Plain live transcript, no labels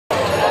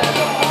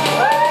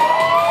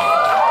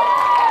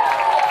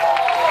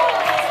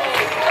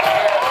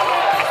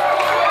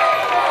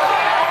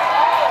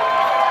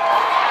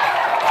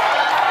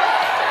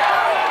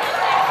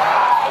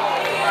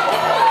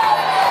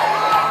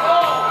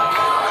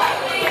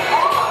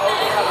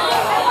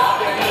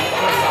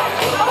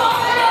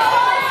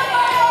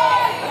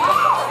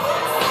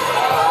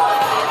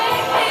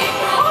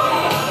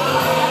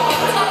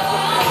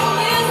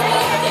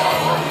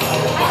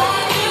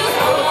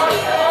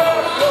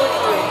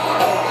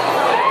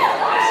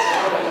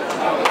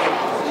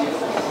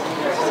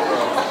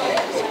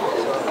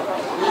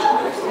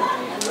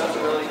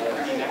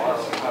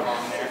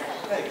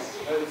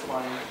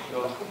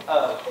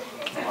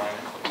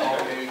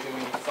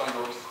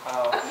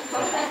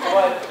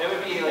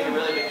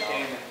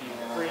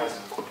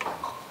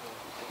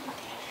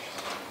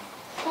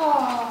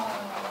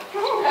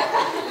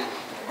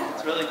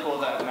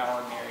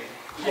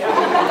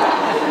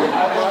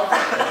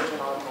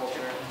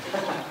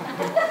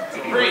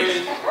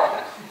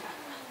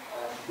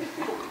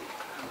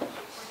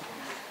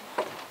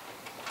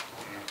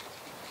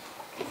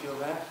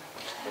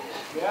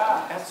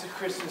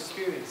Christmas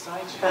spirit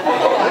inside you. You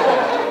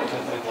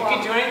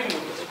can do anything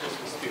with this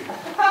Christmas spirit.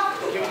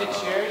 Give it to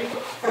charity.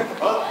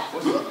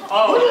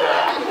 Oh,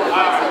 yeah. All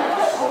right.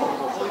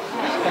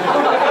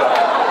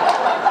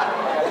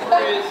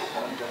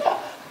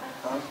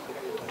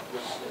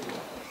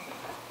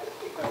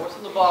 What's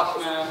in the box,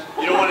 man?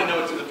 You don't want to know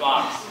what's in the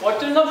box.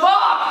 What's in the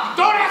box?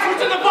 Don't ask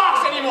what's in the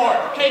box anymore,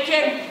 okay,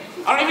 kid?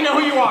 I don't even know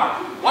who you are.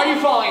 Why are you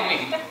following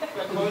me?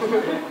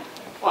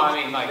 Well, I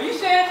mean, like... Are you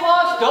Santa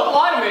Claus? Don't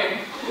lie to me.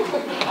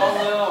 Oh,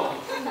 no.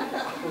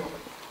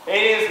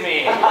 It is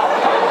me.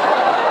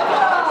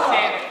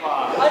 Santa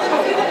Claus. I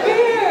didn't see the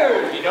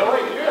beard. You know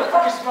what? You're a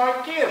pretty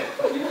smart kid.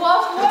 You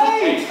lost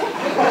weight.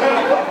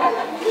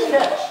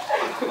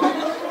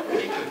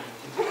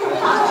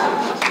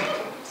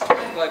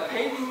 Like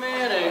painting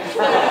mayonnaise.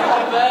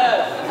 Bad.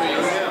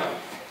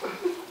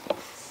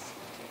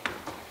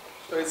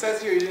 So it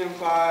says here you didn't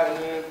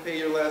pay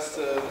your last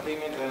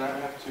payment, and I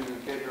have to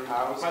get your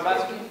house. My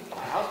house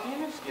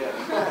payment? Yeah.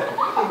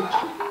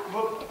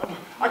 Well,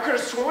 I could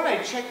have sworn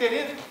I checked it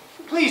in.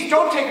 Please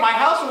don't take my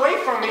house away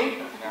from me.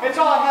 No. It's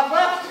all I have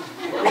left.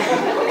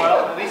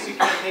 Well, at least you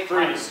can take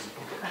freeze.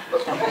 Hey,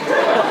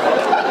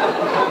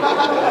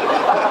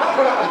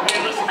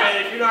 listen,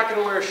 man, if you're not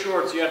going to wear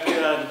shorts, you have to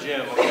get out of the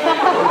gym, okay?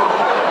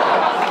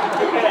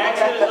 The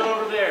accent is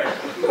over there,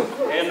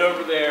 and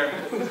over there,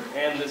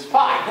 and this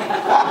fine.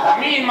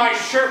 Me and my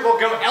shirt will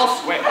go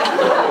elsewhere.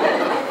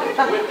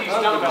 With these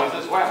dumbbells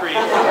as well.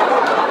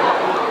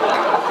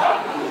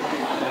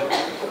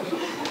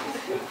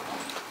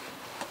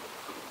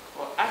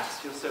 Well, I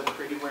just feel so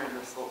pretty wearing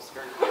this little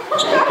skirt. You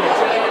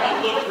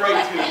look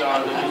great too,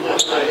 darling. You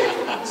look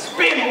great.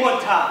 Spin one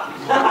time.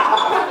 No,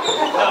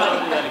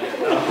 don't do that again.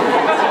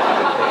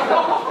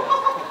 No.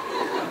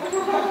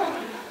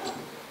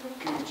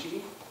 Gucci,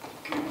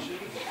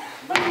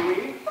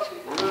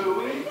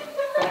 Louis,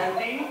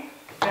 Fendi.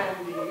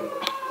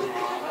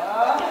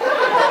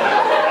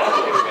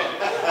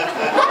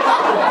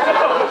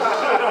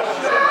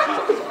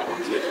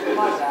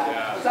 My bad.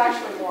 Yeah. It's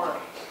actually more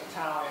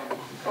Italian.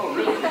 Oh,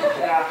 really?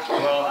 Yeah.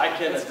 Well, I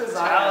can it's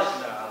designer.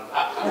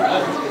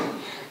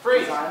 Free.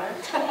 Designer.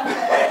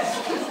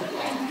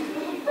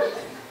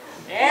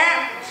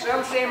 Yeah,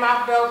 some say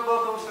my belt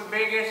buckle's the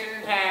biggest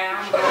in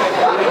town.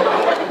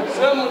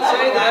 Some would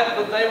say that,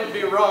 but they would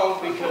be wrong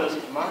because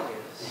mine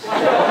is.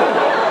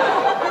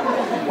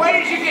 Where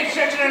did you get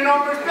such an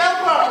enormous belt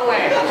buckle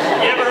in?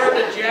 You ever heard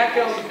of Jack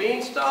on the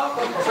Beanstalk?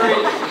 I'm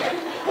crazy.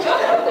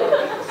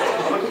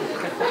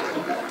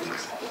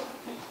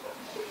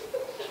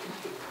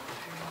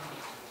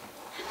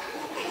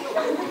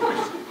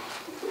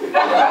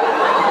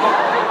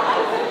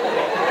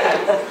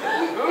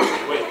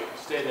 Wait,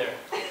 stay there.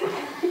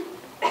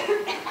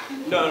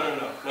 No.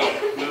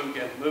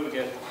 Move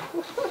again.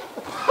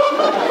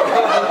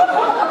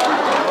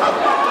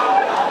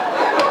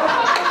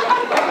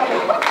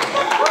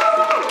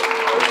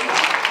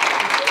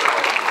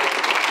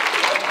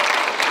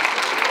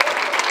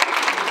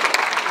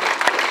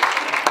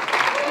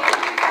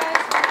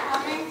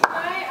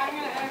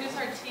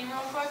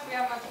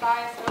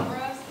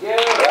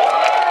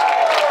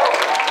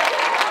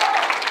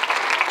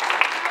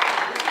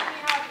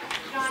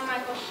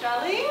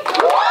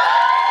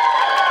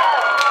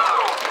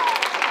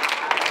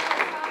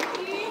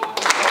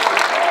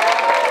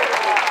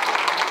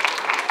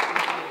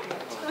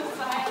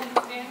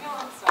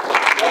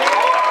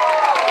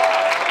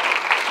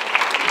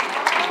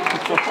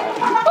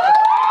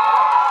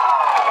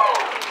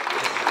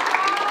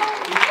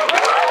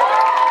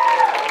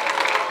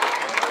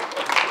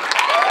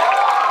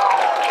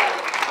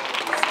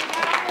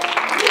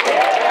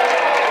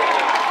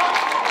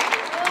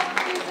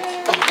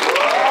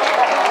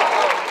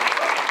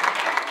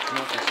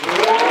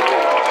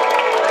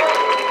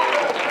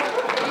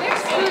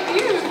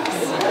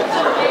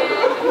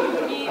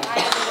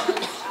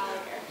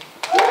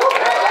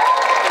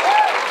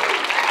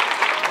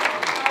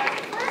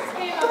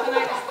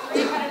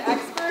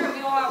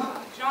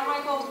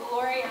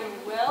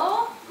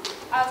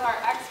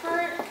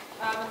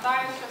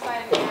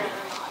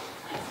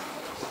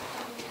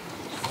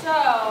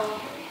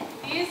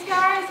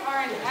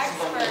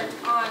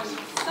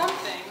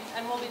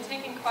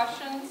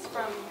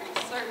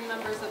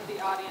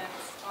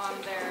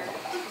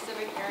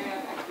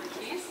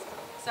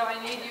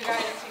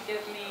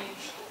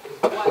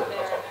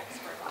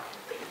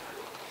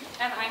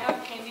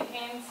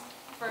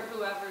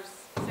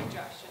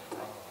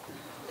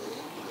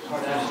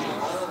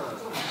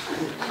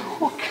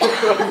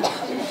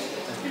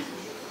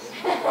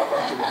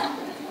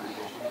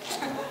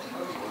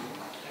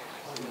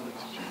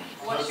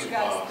 What do you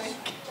guys think?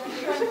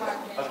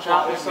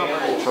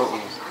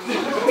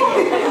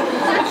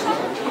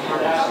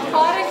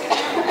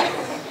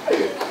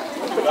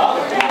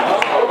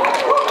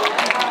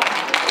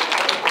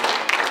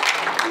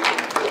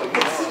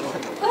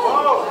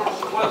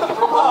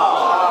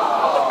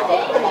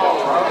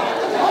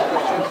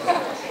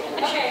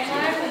 Okay, and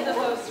I'm the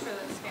host for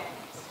this game.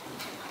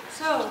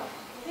 So,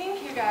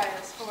 think you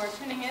guys for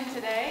tuning in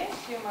today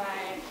to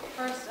my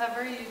first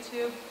ever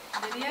YouTube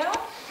video.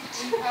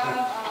 We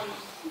have,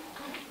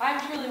 I'm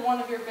truly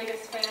one of your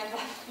biggest fans.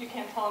 You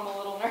can't tell I'm a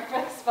little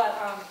nervous, but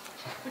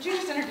would you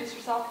just introduce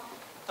yourself?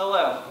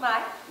 Hello.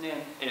 My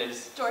Name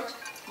is George.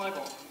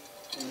 Michael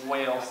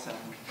Whaleson.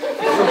 Yes,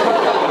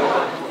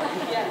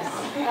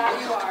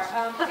 that you are.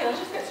 Okay, let's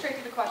just get straight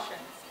to the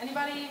questions.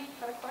 Anybody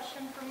got a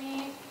question for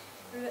me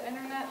through the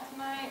internet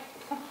tonight?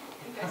 I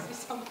think I see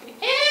somebody.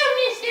 Hello,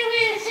 Mr.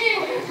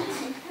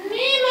 Wilson.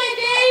 Me and my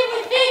daddy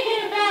were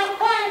thinking about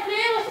aquatic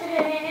mammals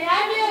today, and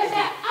I realized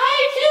that I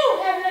too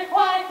have an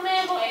aquatic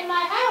mammal in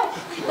my house.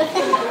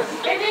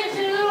 It lives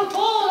in a little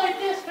bowl like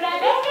this, but I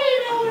don't really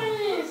know what it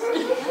is.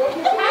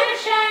 It's kind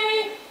of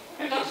shiny.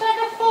 It looks like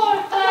a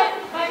fork, but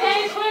my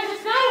daddy swears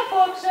it's not a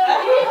fork, so can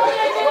you help me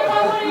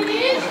identify what it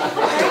is?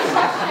 Great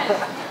question.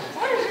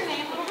 What is your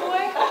name, little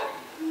boy?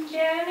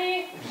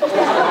 Jeremy?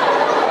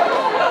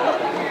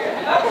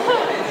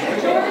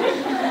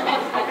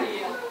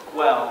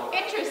 Well,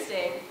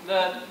 Interesting.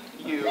 that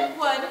you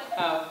Would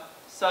have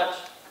such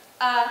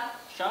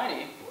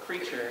shiny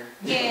creature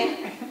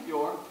in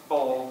your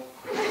bowl.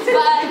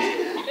 but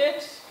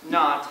It's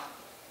not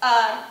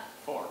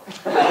fork.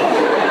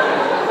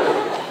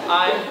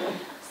 I'm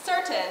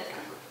certain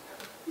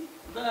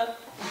that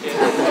it's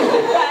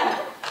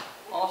that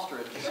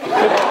ostrich.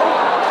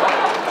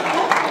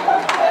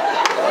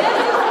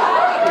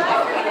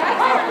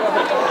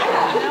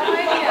 no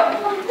idea.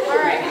 All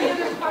right, any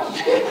other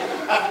questions?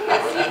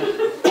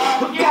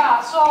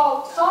 Yeah,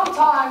 so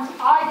sometimes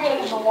I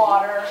get in the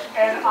water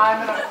and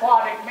I'm an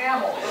aquatic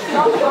mammal.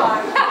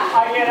 Sometimes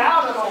I get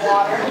out of the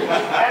water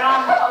and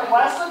I'm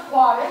less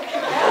aquatic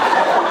and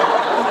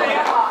stay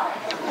high.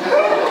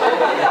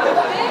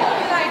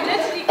 Big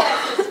identity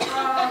crisis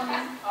from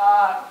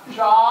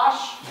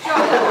Josh.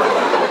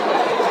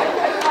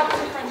 That's a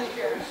friend of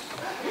yours.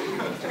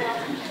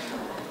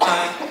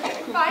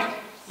 Fine.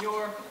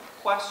 Your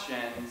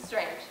questions.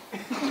 Strange.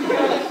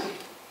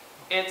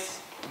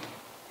 It's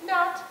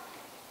Not.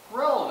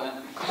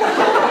 relevant.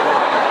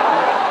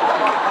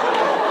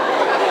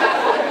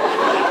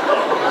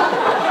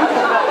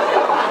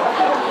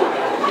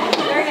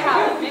 There you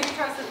have it. Maybe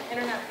trust the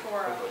internet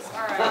forums.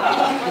 All right.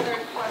 Other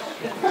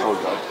questions?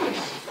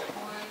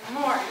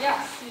 One more.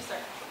 Yes, you sir.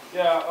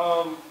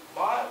 Yeah,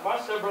 my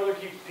stepbrother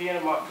keeps peeing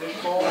in my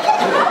fishbowl, and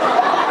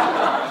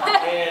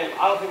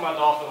I don't think my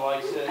dolphin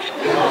likes it.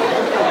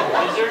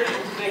 Is there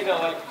anything that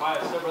like my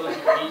stepbrother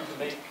can eat to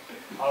make,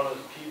 I don't know,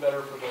 his pee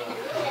better for the...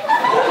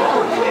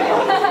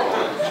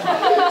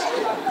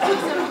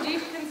 Some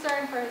deep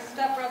concern for his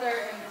stepbrother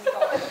and his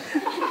dolphin.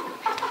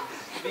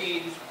 The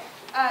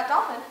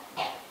Dolphin.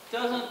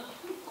 doesn't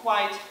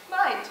quite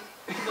Mind.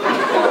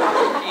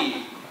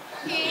 he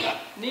He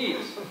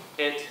needs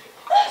it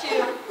to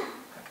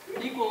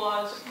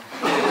equalize.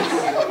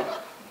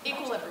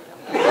 equilibrium.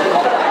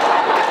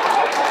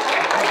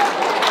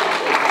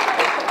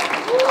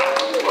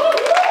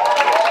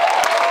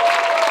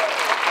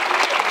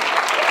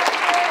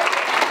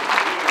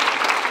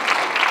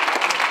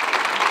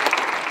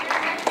 Your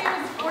next game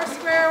is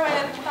Foursquare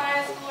with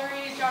Thias,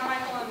 Flurry, John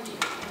Michael, and Dean.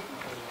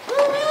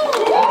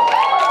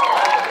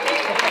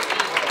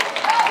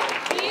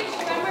 Each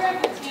member of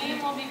the team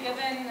will be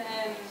given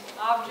an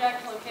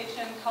object,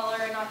 location, color,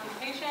 and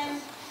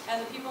occupation, and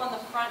the people in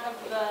the front of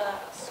the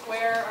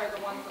square are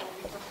the ones that will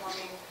be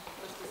performing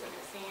the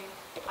specific scene.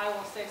 I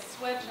will say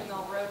switch, and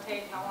they'll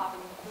rotate, and that will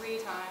happen 3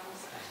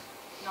 times,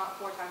 not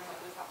 4 times like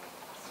this happened in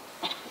the past.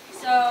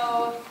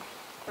 So,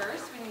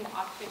 first, we need an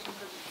occupation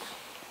for each.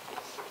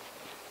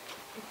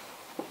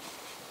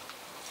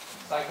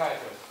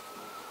 Psychiatrist.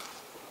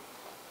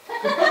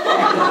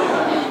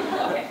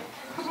 Okay.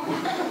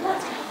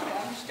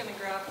 I'm just going to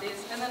grab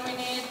these. And then we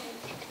need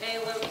a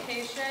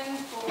location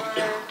for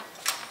the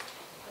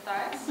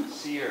thighs.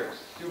 Sears.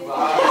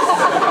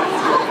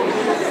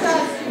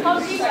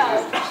 Home Depot.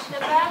 The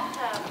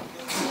bathtub.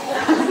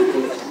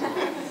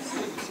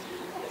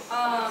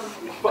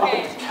 Okay.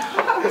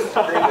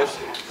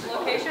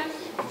 Location?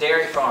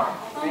 Dairy farm.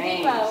 Home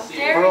Depot.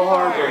 Dairy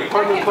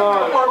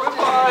farm.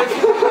 Hard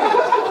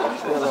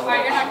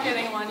Alright, you're not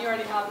getting one. You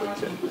already have one.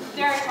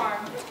 Dairy farm.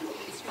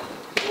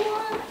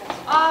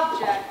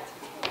 Object.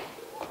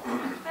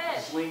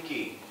 Fish.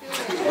 Slinky.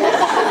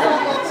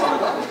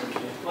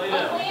 Lay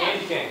down.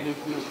 Candy cane.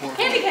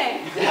 Candy cane.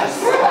 Yes.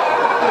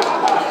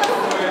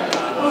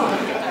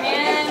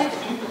 And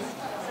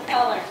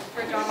color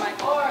for John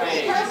Michael.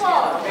 Purple.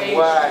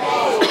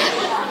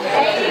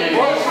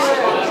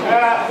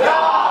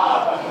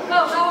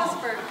 Oh, that was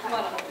for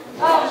one of them.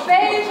 Oh,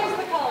 beige is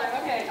the color.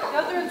 Okay, go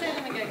through and say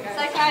them again, guys.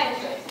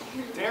 Psychiatrist.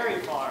 Dairy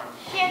farm.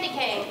 Candy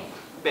cane.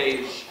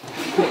 Beige.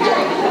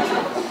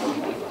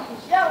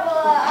 Yeah,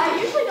 well, I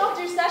usually don't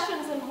do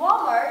sessions in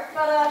Walmart,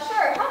 but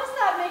sure, how does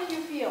that make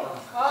you feel?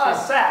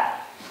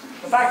 Sad.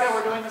 The fact that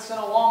we're doing this in a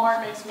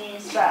Walmart makes me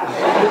sad. I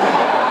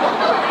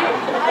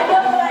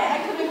know that I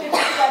couldn't get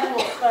your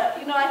schedules, but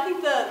you know, I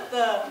think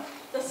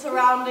the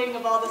surrounding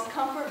of all this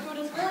comfort food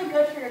is really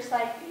good for your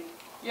psyche.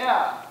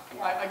 Yeah,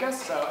 I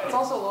guess so. It's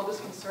also a little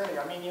disconcerting.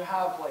 I mean, you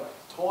have like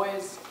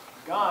toys,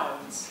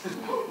 guns,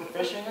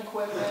 fishing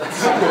equipment.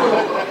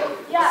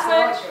 Yeah,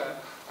 So much,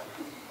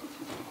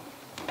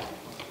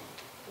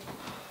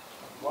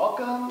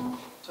 welcome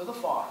to the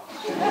farm.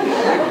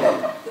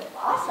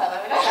 awesome.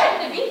 I'm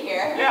excited to be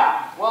here.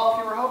 Yeah, well, if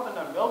you were hoping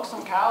to milk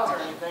some cows or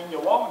anything, you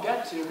won't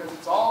get to because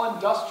it's all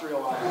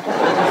industrialized.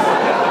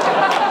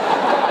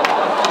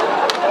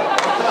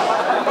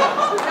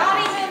 Not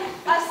even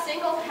a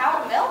single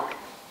cow to milk?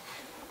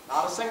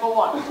 Not a single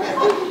one.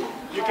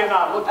 You can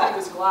look through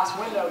this glass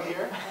window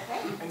here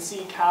and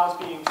see cows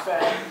being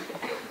fed.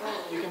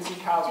 You can see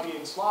cows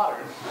being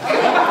slaughtered. But you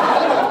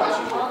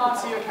will not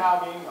see a cow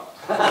being milked.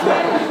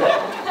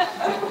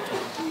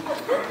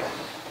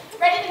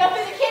 Ready to go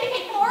through the candy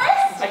cane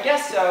forest? I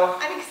guess so.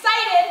 I'm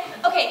excited.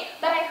 Okay,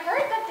 but I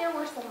heard that there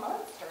were some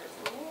monsters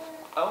in there.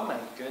 Oh my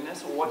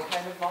goodness, what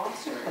kind of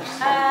monsters? The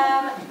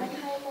kind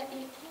that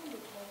eat candy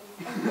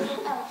canes and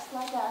little elves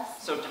like us.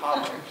 So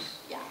toddlers.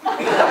 Yeah.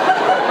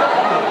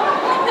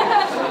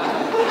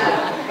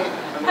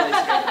 I'm really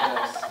scared of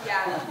this.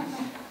 Yeah.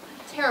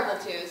 Terrible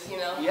twos, you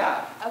know?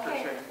 Yeah,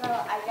 Okay, for sure. so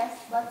I guess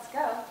let's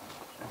go.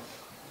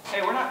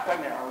 Hey, we're not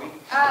pregnant, are we?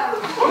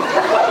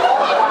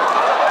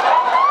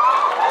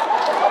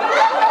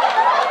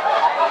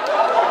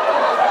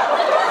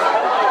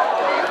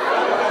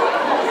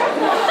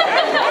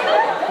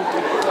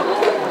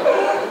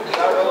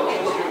 That roller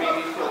coaster made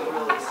me feel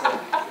really sick.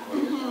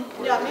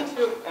 Yeah, me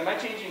too. Am I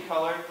changing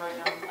color right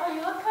now? Oh,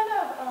 you look kind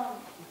of,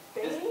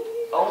 baby?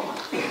 Oh my.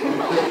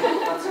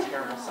 That's a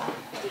terrible sign.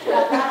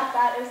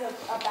 That is a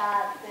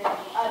bad thing. Do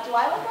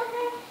I look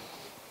okay?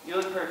 You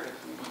look perfect.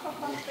 I'm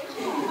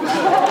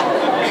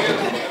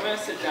gonna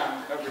sit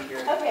down over here.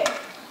 Okay.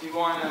 Do you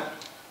wanna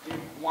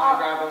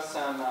grab us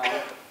some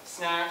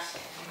snacks?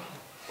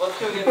 Let's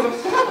go get some.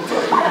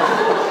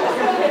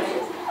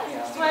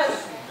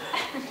 Swiss.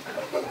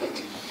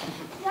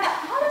 Yeah,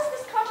 how does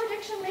this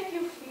contradiction make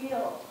you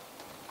feel?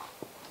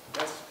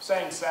 Guess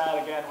saying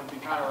sad again would be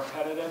kind of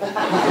repetitive.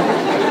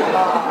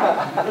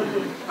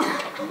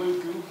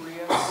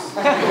 Lugubrious.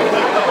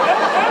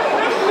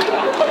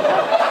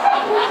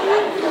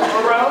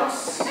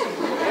 Morose.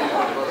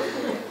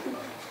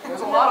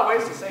 There's a lot of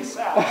ways to say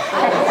sad.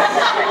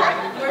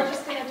 We're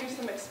just going to do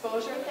some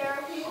exposure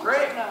therapy.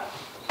 Great. We're going to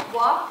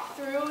walk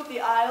through the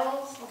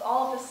aisles with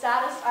all of the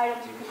saddest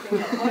items you can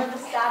think of. What are the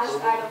saddest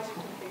items you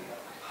can think of?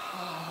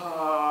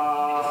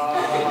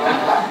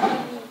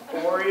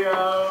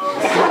 Oreos.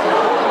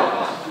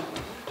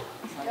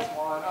 Next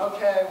one.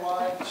 Okay,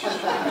 lunch.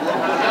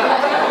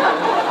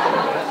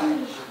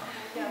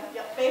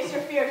 Yeah, face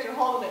your fears. You're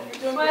holding it.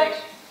 You're doing great.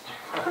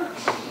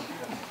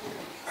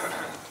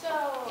 So,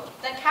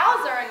 the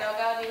cows are a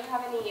no-go. Do you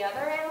have any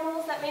other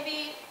animals that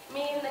maybe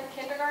me and the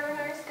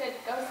kindergartners could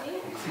go see?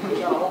 You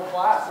got a whole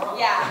class, huh?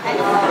 Yeah.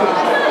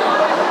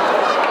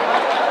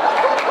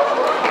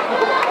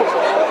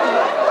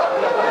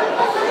 We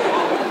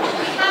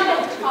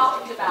haven't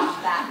talked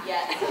about that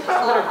yet. The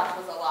slaughterhouse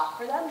was a lot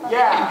for them. But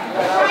Yeah.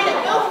 we're trying to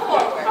move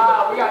forward.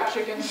 We got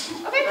chickens.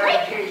 Okay, They're great.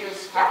 in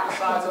cages, half the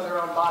size of their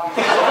own bodies.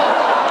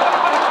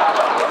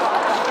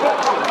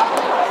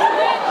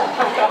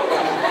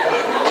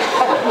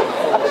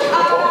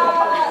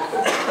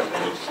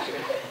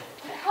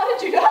 How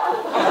did you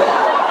know?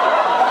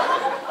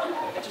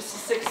 Just a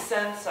sixth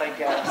sense, I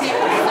guess.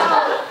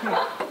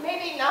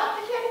 Maybe not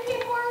the candy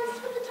cane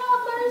forest with the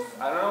toddlers?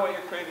 I don't know what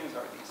your cravings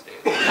are these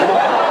days.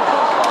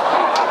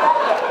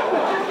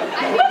 I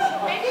think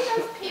maybe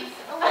those peeps,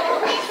 a little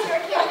Easter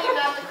candy,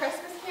 not the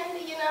Christmas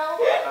candy, you know?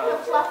 The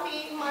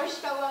fluffy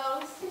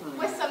marshmallows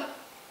with some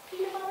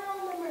peanut butter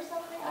on them or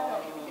something.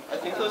 I don't know. I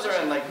think those are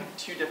in like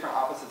two different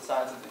opposite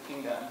sides of the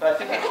kingdom, but I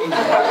think All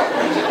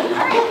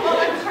right, well,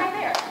 let's try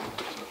there.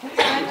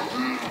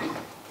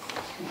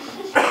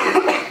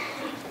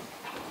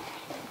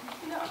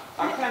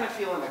 I'm kind of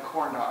feeling a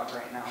corn dog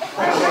right now.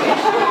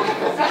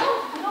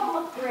 You don't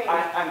look great.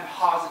 I'm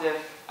positive.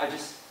 I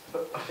just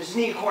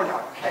need a corn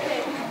dog,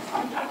 okay?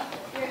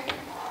 Here,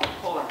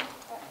 Hold on.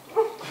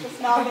 the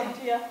smell getting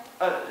to you?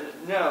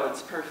 No,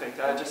 it's perfect.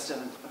 I just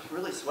am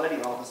really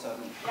sweaty all of a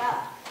sudden.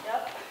 Yeah,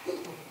 yep.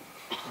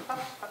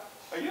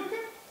 Are you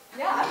okay?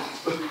 Yeah,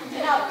 I'm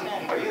 10 out of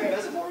 10. Are you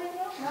invisible right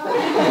now? No.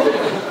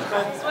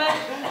 Sweat.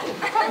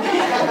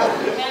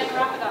 And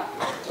wrap it up.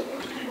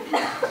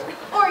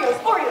 Oreos,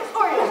 Oreos,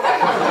 Oreos.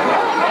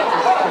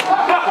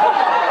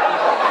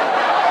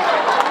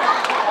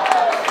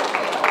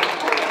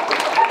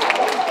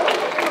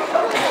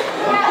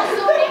 Yeah,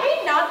 so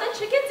maybe not the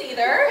chickens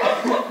either.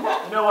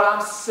 You know what?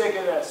 I'm sick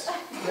of this.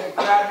 You're gonna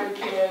grab your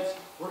kids.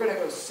 We're gonna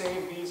go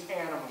save these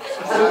animals.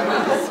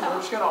 We're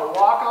just gonna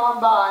walk on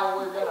by and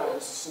we're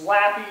gonna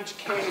slap each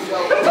cage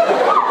open.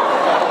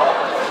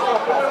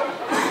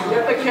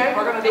 Get the kid.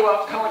 We're gonna do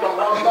a kind of like a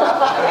love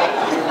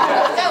battle.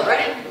 Let's go,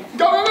 ready?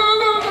 Go, go, go,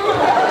 go, go, go.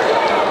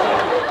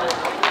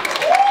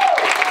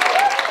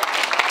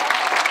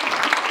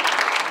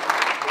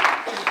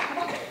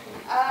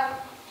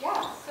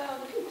 Yeah, so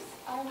the peeps.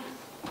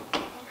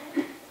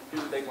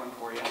 Here's a big one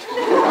for you.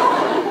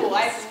 Ooh,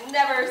 I've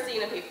never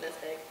eating a pizza this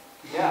big.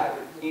 Yeah,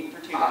 eating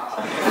for 2 bucks.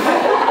 That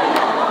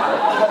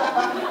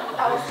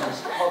was so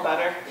stressful. All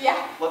better?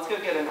 Yeah. Let's go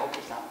get an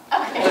ultrasound.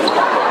 Okay.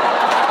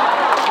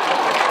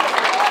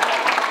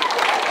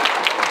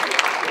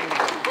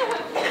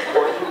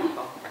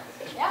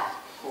 Yeah.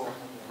 Cool.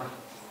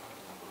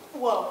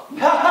 Whoa.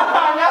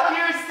 Now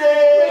you're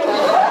sick!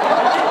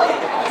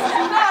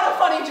 Not a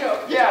funny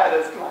joke. Yeah, it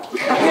is. Come on.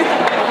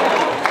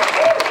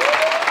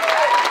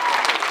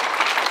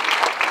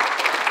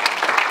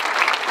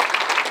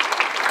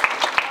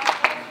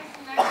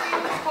 Next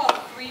game is called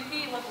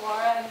Repeat with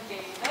Laura and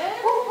David.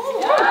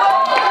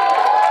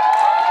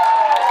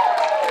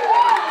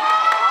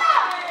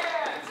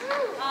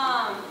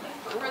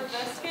 For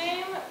this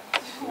game,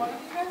 one of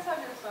you guys have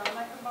your phone I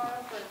can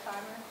borrow for a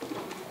timer?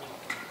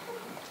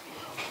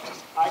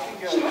 I can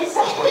go. I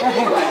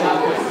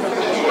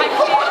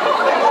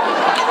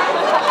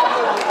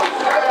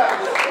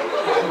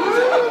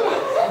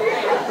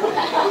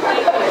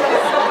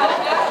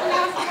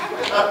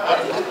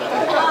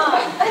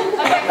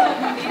Okay, so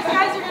these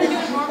guys are going to do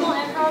a normal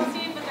improv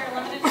scene, but they're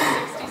limited to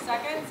 60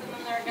 seconds, and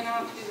then they're going to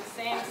have to do the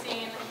same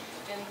scene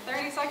in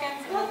 30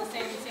 seconds, and then the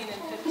same scene in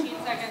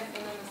 15 seconds,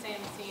 and then the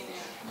same scene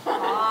in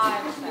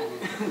 5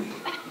 seconds.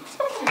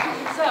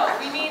 So,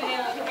 we need a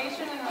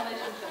location and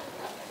relationship.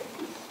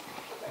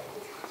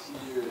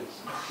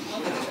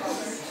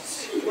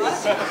 What?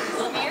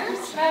 Smears?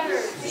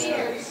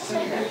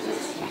 Smears.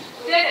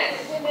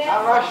 Dennis.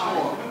 Mount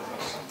Rushmore.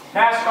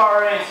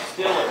 NASCAR race.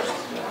 Steelers.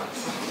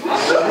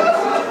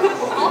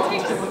 I'll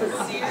take Sears.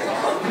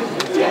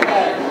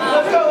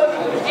 Let's go.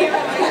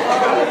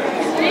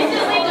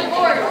 Recently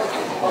divorced.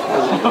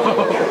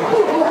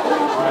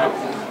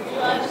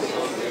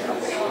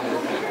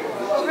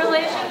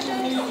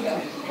 Relationships.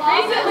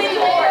 Recently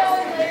divorced.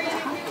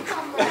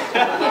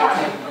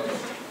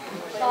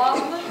 Dog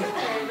liver.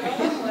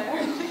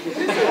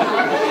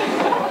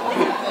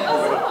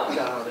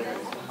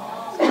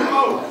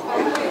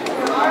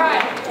 All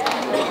right.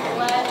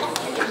 Let's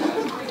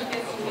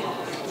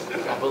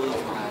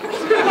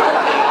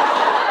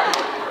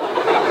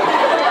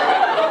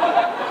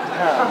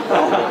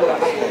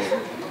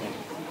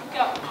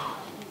go.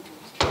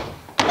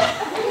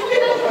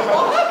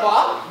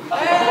 Bob? I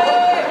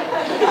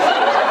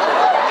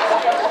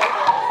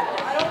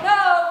don't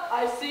know. I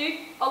see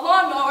a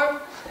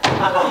lawnmower.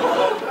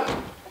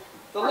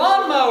 The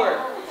lawnmower.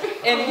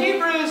 In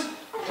Hebrews 2.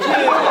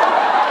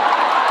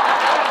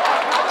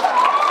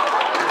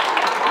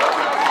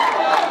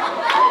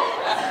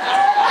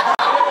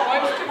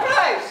 Points to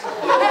Christ.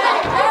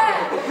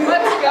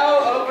 Let's go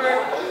over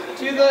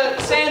to the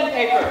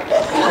sandpaper.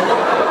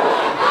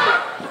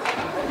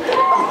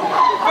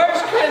 1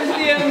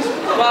 Corinthians 1.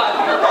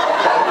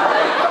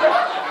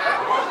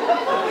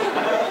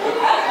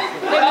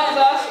 Tells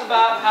us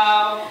about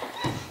how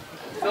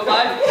the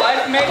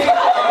life may be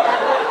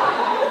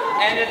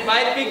hard, and it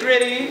might be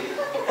gritty,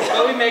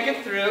 but we make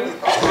it through.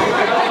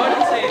 Our Lord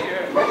and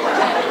Savior.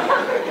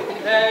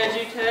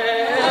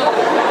 VeggieTales.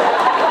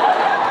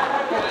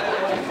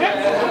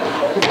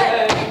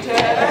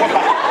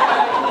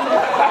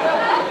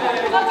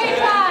 Okay,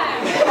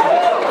 time.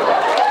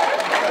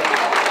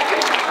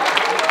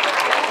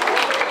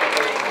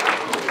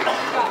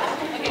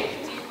 Okay,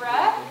 deep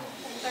breath.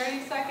 30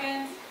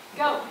 seconds.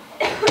 Go.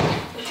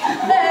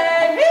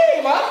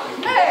 Hey, what?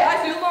 Hey, I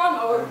see a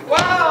lawnmower.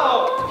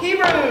 Wow!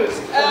 Hebrews!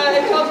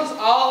 It tells us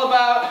all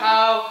about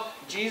how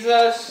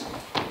Jesus...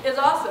 It's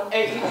awesome.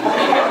 He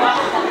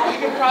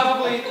can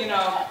probably,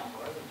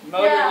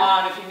 mow your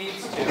lawn if he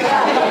needs to.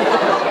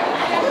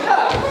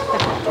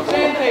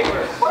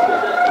 Sandpaper.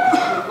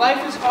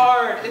 Life is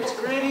hard. It's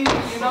gritty.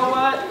 You know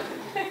what?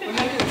 We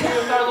make it through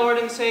with our Lord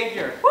and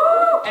Savior.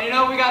 And you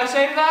know what we gotta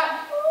say to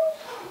that?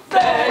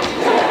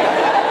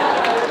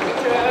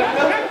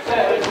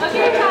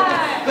 Okay,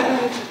 time.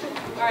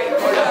 All right,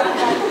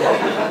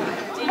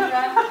 deep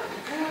breath.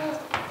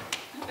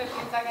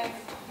 15 seconds.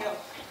 Go.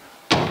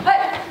 Hey!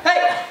 Hey!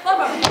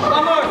 Lawnmower.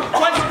 One more!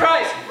 Points to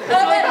Christ!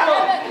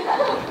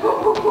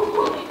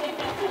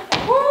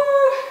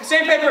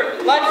 Sandpaper!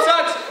 Life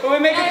sucks, but we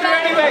make it through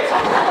anyways!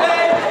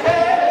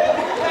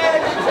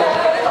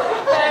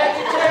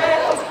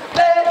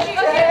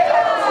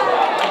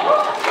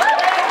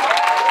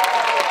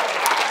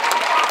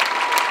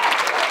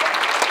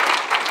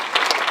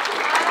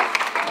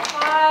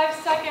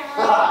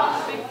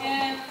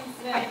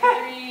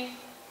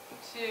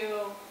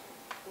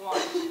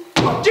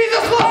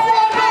 Jesus loves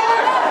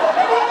lawnmower!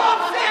 And he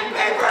loves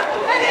sandpaper!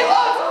 And he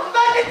loves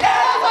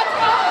VeggieTales! Let's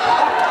go!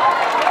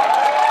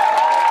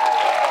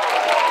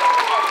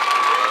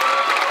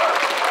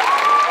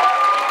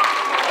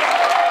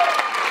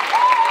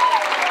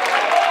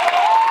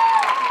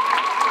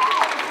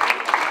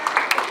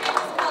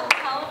 It's called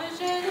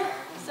television,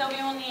 so we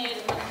will need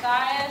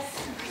Matthias,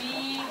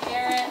 me,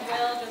 Garrett,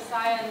 Will,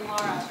 Josiah, and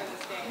Laura for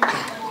this game. So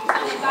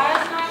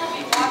Matthias and I will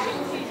be watching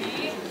TV.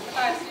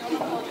 Matthias, do you want to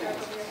pull a chair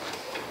over here?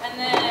 And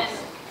then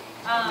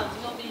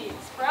we'll be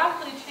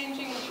sporadically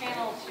changing the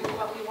channel to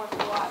what we want to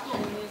watch.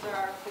 And these are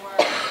our 4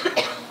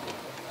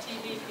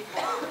 TV people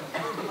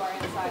who are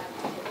inside.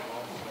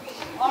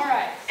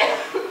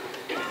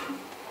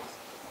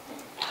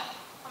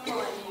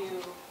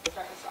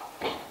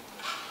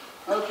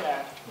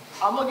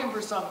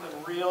 for something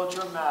real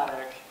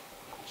dramatic.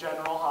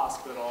 General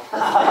Hospital.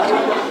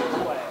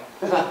 Play.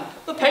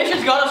 The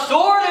patient's got a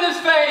sword in his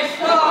face!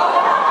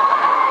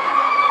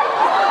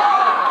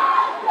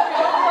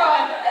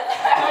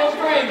 Don't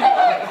scream.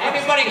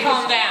 Everybody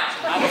calm down.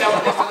 I've dealt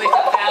with this at least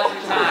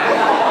 1,000 times.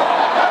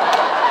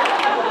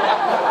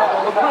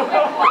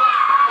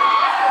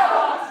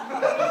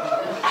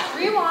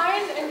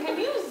 Rewind, and can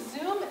you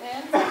zoom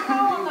in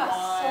somehow on that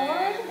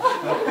sword?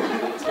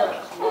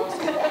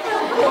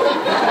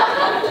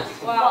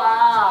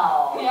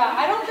 Wow. Yeah,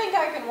 I don't think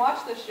I can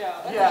watch this show.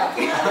 Yeah.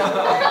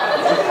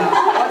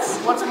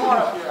 What's more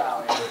up your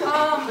alley?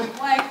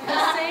 Like the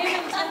same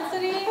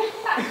intensity,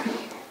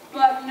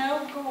 but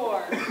no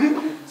gore.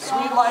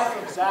 Sweet Life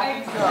of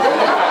Zack and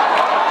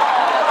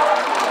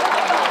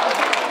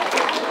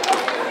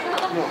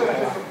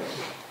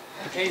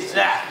Hey,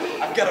 Zach,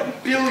 I've got 1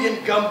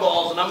 billion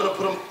gumballs, and I'm going to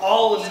put them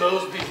all in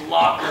Mosby's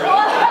locker.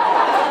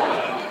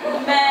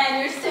 Man,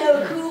 you're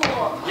so cool.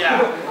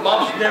 Yeah,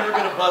 Mom's never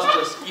going to bust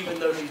us, even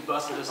though she's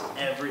busted us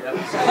every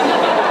episode.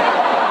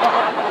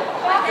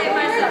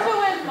 Compared to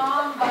when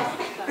Mom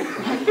busted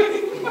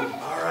them.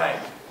 All right,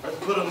 let's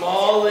put them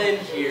all in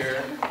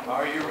here.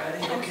 Are you ready?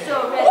 Okay.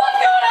 So ready. What's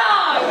going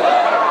on?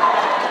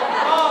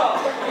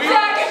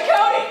 Zach and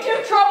Cody,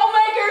 2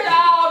 troublemakers?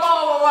 I'm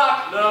all the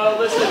luck. No,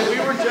 listen, we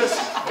were just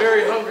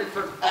very hungry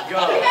for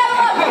gum.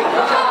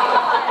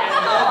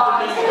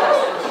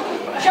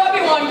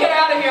 Chubby one, get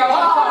out of here. I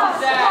want to talk to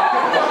Zach.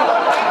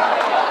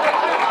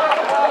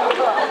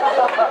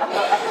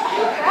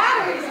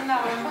 Batteries in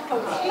that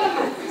remote.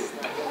 Jeez.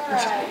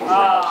 All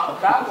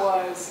right. that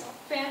was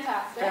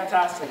Fantastic.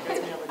 fantastic.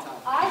 Gets me every time.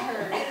 I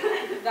heard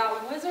that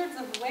Wizards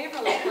of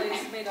Waverly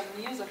Place made a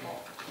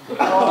musical. It's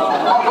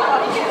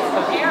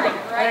airing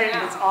right Hey,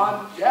 now. it's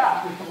on.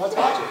 Yeah, let's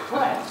watch it.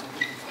 Play.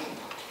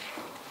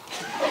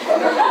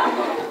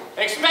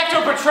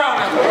 Expecto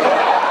Patronum.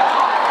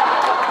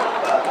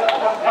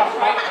 That's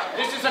right.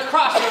 This is a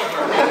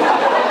crossover.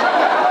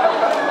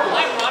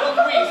 I'm Ronald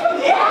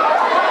Weasley.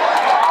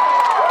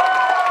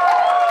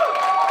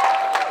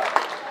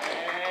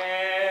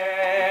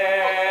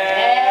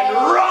 And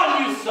run,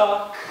 you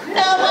suck!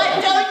 No, I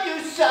don't, you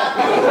suck.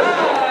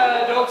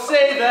 Don't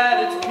say that,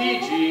 it's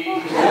PG.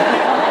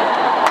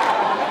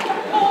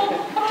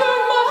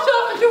 Turn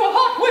myself into a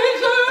hot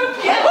wizard.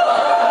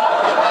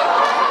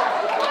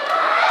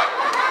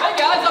 Hey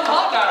guys, I'm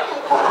hot now.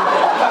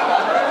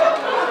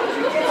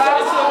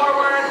 Fast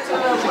forward to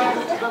when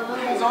the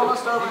movie's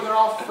almost over and they're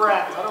all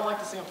friends. I don't like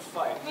to see them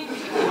fight.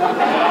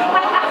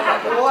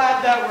 I'm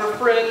glad that we're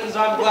friends.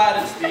 I'm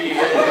glad it's the end.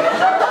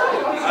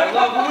 I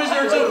love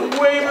Wizards of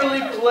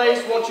Waverly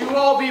Place. Won't you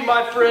all be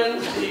my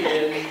friends? The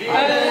end. The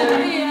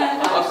end.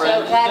 I'm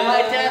so glad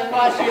my death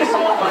cost you so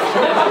much.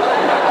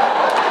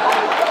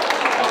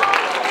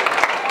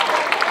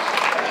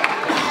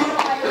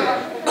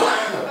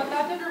 But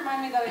that did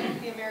remind me that I think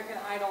the American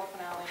Idol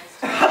finale is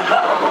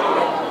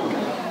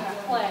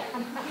play.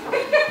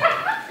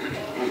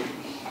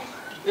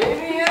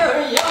 Baby, you're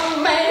a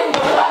young man.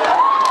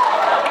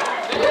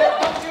 Baby,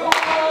 don't you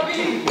wanna be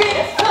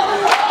big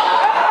someday?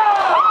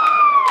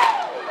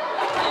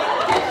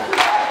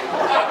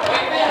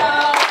 Baby,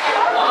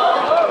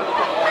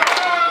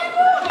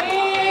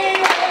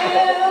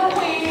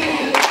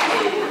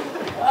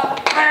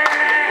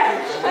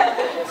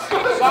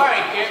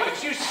 Sorry, kid, but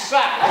you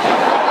suck.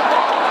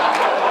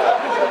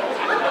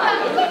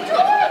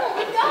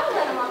 We gotta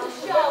let him on the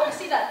show. We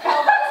see that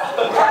pelvis.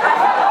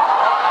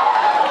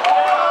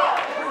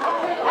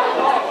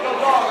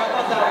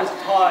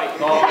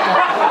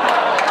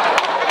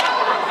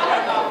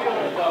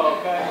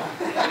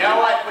 You know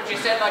what? What you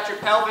said about your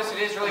pelvis, it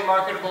is really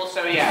marketable,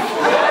 so yeah.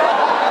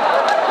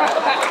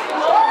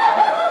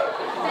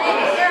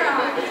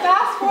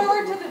 Fast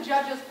forward to the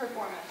judge's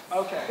performance.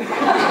 Okay.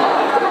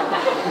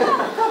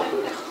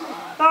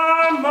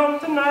 I'm on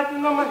tonight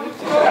and on my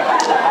hips.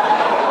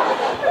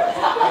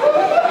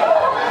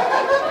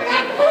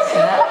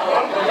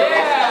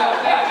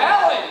 yeah,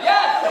 Ellen,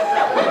 yes.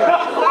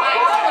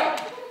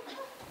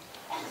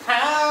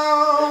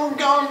 I'm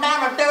going down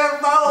a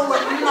dirt road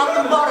with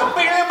nothing but a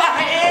beer in my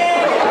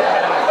head.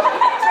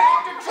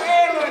 Tractor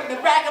trailer in the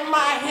back of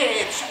my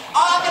head.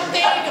 All I can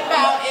think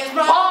about is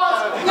my...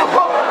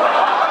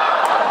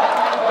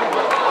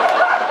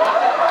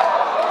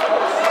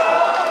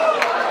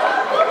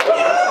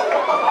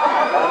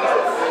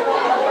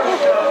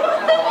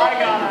 I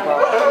got it.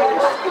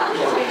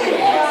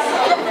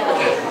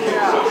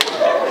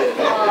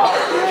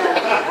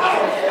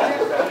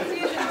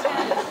 Season 10.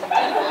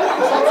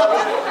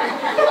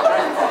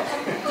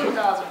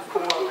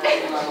 2004, man.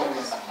 That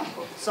was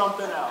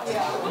something else.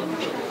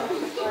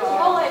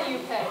 I'll let you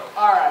pick.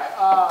 All right.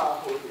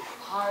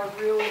 I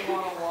really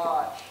want to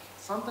watch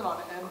something on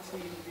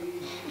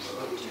MTV.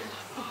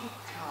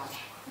 Gosh,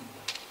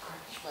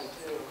 I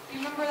do. You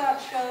remember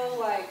that show,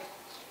 like,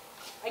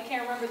 I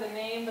can't remember the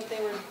name, but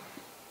they were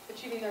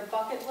achieving their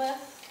bucket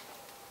list?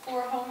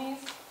 4 homies?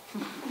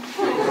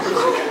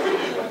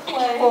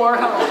 Play. 4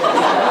 homies.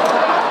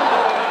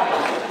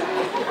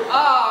 I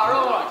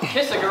really want to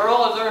kiss a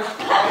girl. Is there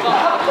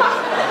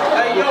brother.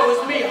 Hey, yo,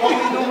 it's me,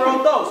 homie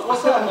numero dos.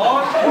 What's up,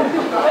 Lord? Hey,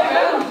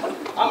 man.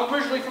 I'm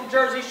originally from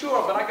Jersey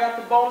Shore, but I got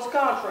the bonus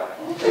contract.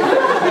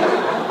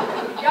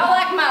 Y'all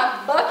like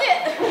my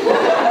bucket?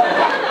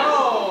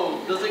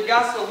 Oh, does it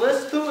got the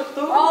list to it,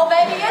 too? Oh,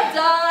 baby, it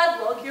does.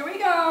 Look, here we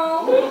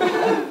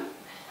go.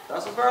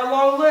 That's a very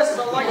long list.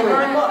 I like it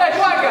very much. Hey,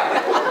 quiet guy.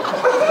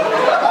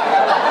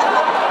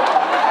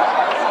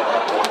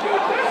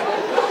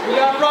 You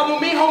got a problem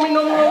with me, homie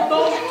numero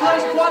dos?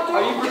 Tres, cuatro?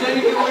 Are you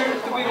pretending to be weird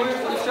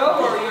for the show,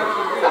 or are you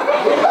actually real?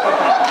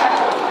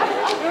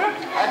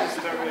 I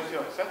just don't really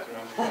feel accepted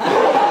around here.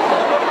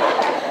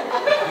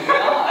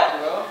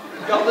 God, bro.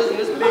 You gotta listen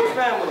to this big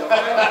family,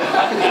 okay?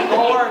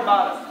 Don't worry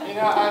about it. You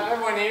know,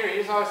 everyone here,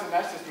 he's always the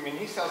nicest to me, and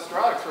he sells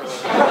drugs for a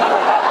living.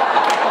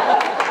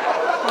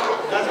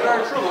 That's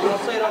very true. We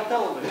don't say it on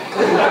television.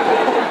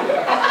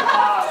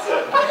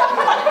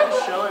 The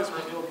show has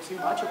revealed too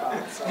much about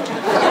itself.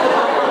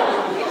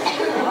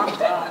 I'm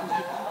done.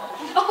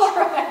 All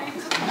right.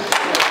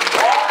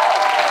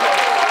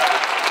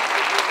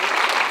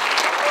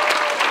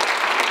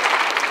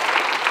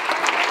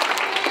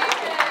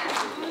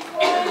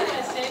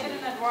 David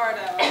and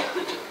Eduardo.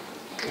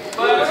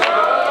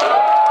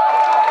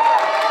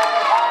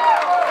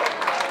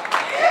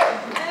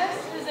 This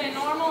is a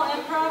normal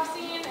improv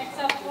scene,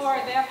 except for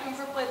they have to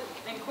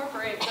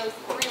incorporate those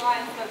 3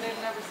 lines that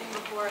they've never seen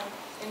before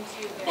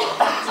into their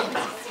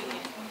scene.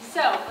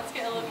 So let's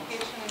get a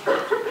location.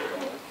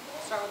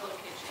 Start with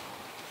location.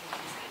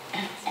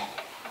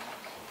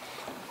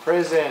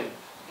 Prison.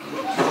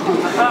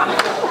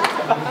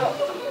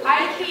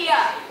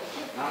 IKEA.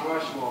 Mount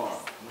Rushmore.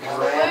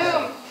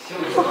 Bloom.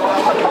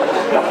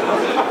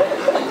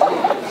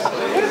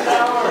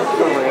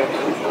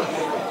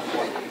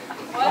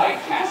 What?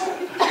 White Castle.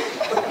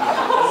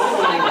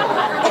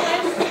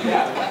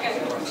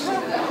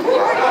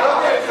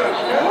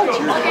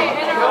 Okay,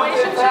 in a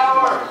relationship.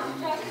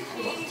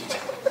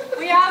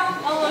 We have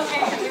a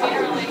location. We need a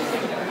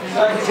relationship.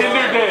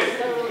 Tinder date.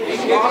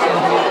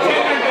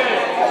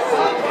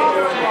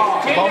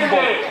 Tinder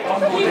date.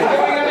 Tinder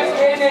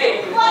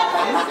date.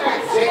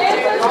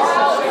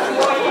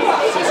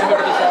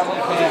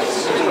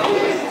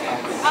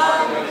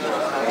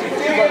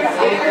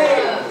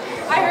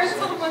 I heard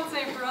someone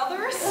say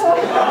brothers.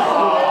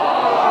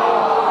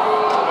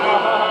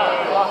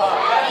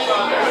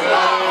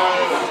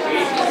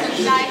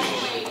 Nice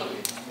lady.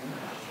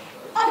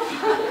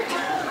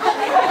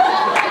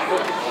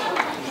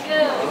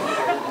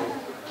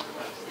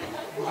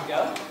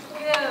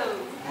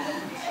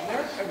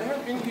 I've never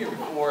been here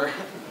before.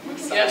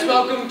 Yes,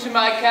 welcome to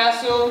my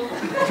castle.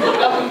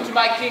 Welcome to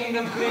my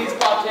kingdom. Please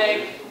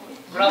partake,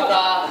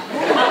 brother.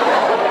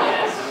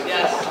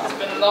 Yes, it's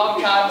been a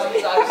long time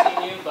since I've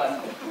seen you,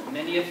 but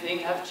many a thing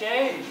have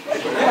changed.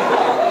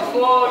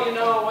 Before, you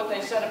know what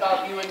they said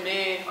about you and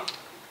me.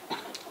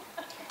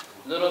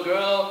 Little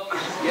girl,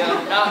 you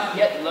have not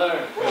yet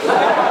learned.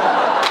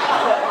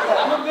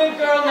 I'm a big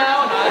girl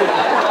now, and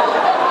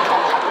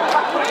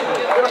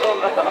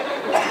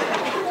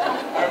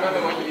I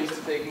remember when you used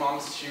to take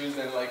mom's shoes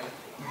and like,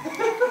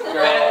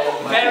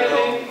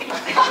 Marilyn,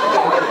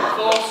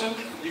 forsooth.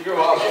 you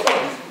grew up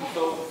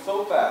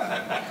so fast.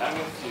 I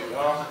miss you.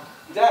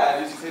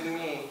 Dad used to say to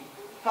me,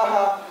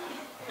 haha,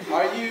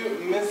 are you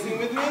messing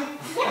with me?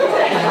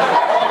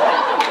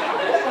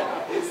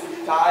 His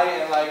tie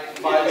and like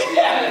 5 feet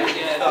and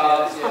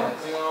stuff.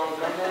 You know,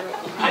 remember?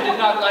 I did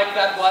not like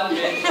that one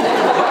bit.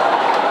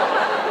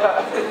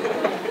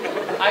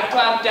 I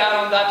clamped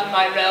down on that in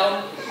my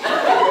realm.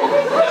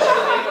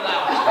 Never leave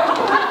allowed.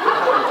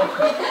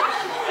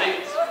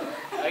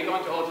 Are you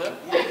going to order?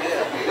 Yeah.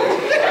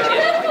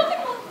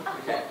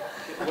 Okay.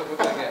 What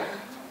can I get?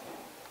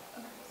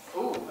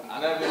 Ooh, I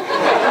Never.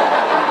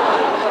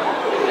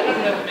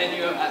 don't have a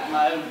menu at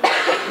my own.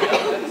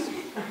 That's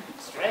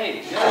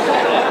strange.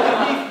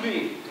 Believe me.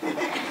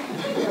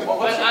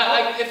 But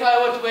if I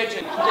were to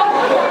wager.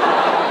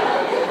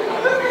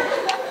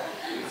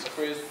 It's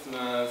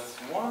Christmas.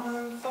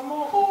 Want some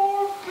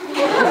more? Do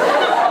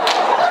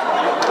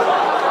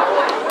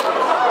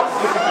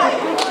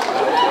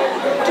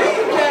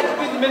you care to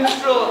be the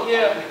minstrel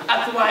here at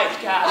the White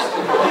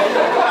Castle?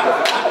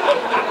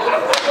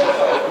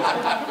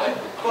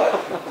 But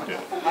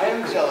I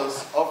am jealous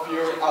of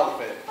your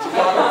outfit. To be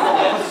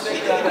honest,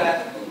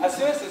 as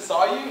soon as I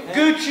saw you,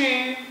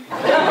 Gucci,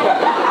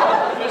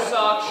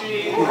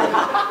 Versace,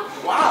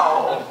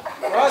 wow,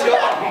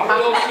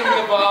 Dolce &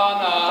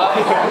 Gabbana.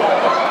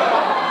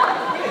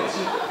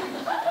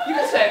 You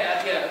can say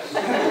that, yes.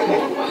 how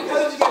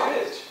did you get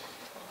rich?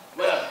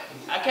 Well,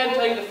 I can't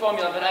tell you the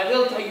formula, but I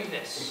will tell you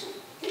this.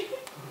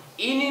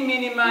 Eeny,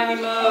 meeny, miny,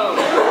 mo.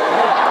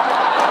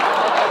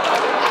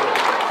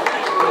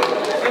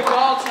 The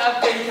gods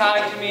have been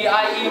kind to me.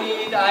 I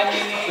eenied, I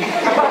meanied,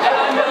 and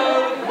I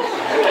know.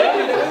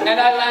 And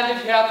I landed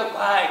here at the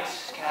White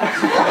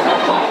Castle.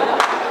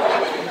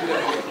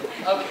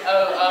 Okay,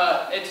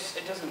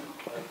 it doesn't.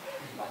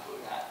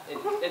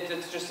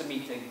 It's just a me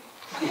thing.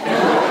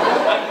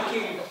 I'm the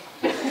king.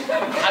 I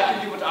can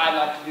do what I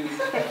like to do.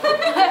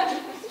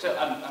 So,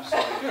 I'm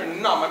sorry. You're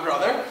not my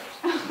brother.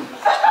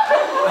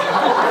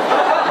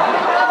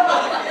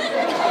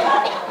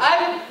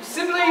 I'm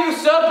simply a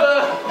usurper.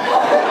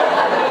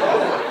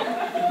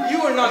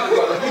 You are not my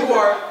brother. You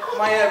are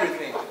my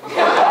everything.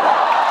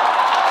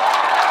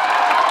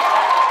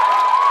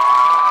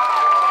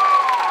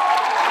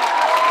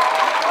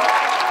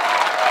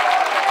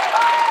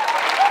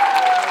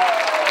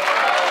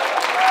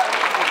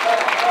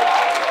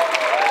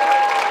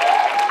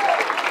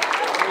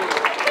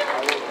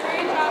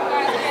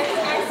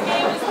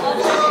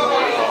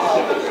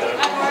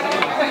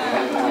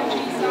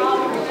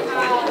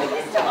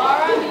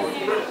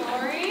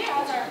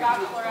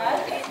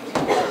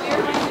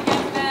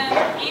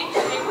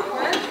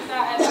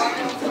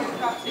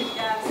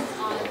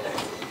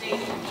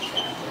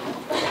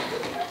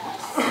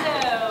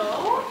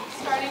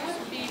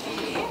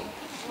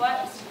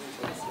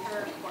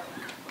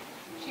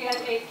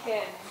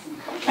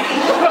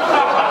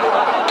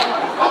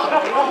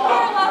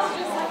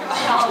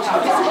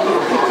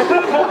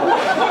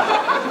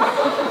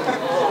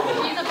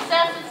 He's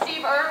obsessed with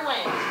Steve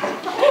Irwin.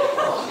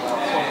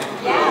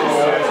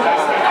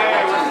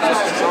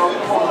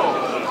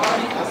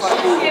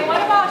 Okay,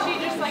 what about she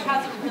just like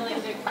has a really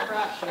big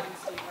crush on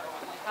Steve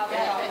Irwin? Like how they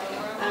all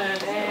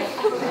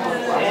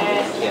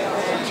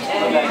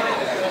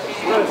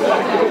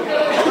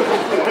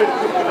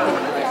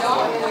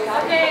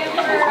Okay,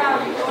 for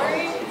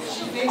Lori.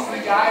 She thinks the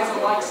guy's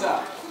Alexa.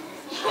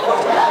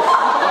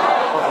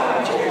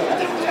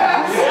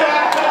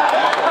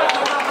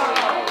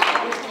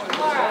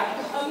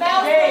 A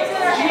mouse lives in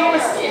her hair. She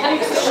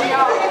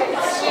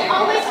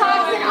only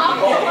talks in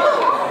opera.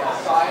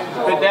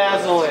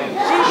 Bedazzling.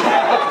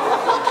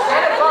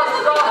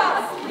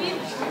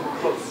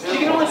 She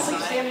can only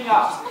sleep standing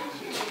up.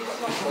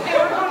 Okay,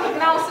 we're going with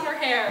mouse in her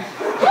hair.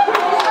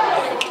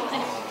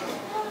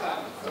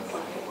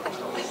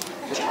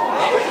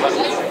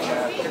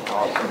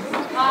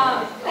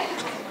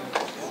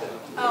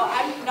 Oh,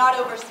 I'm not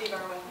over Steve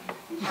Irwin,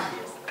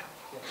 obviously.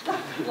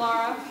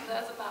 Laura,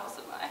 there's a mouse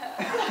in my head. I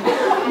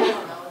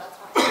don't know, that's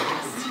why.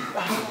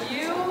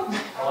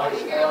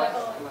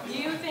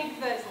 You think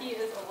that he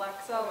is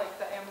Alexa, like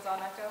the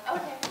Amazon Echo?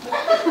 Okay.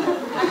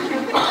 I'm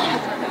curious what the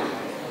answer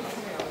is.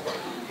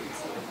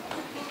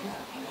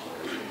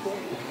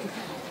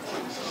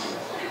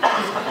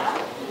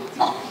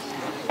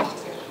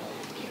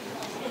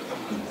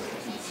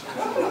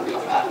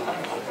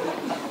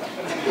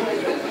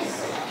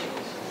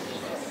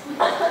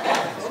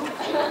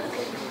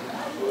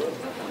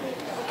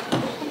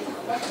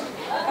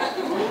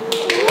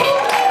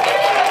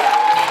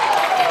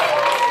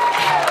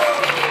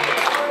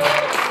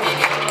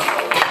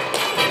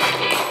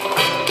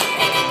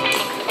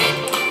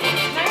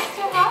 Nice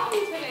to have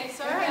you today,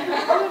 sir. And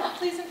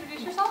please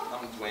introduce yourself.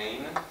 I'm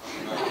Dwayne.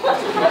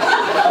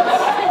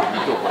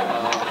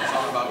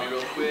 Talk about me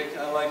real quick. I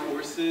like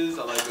horses.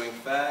 I like going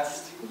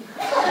fast.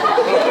 And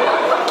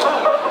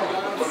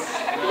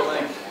I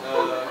like,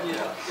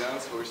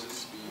 guns, horses,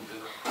 speed.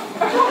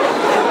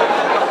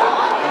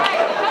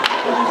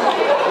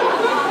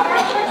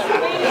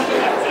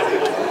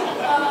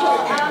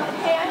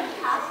 Hey, I'm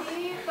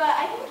Kathy, but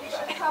I think you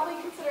should probably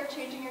consider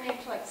changing your name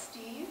to like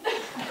Steve.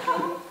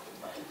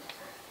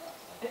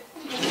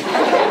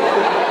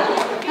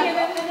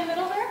 In the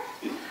middle there.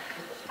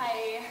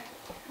 Hi,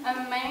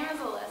 my name is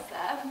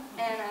Alyssa,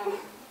 and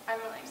I'm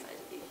really excited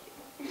to be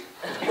here.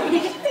 Thank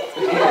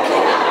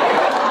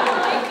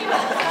you,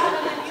 Alyssa.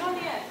 And then you on the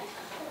end.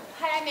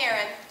 Hi, I'm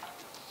Erin.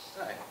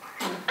 Hi.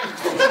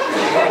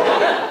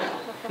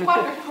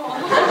 Wonderful.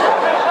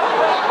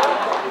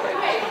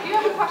 Wait, do you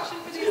have a question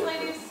for these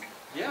ladies?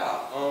 Yeah,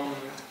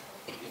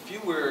 if you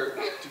were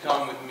to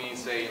come with me,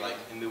 say, like,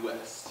 in the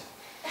West,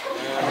 what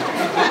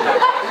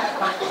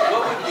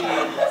would be,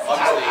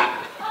 obviously,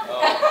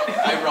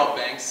 I rob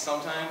banks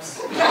sometimes.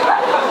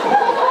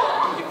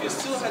 If you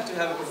still had to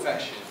have a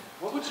profession,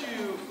 what would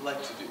you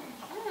like to do?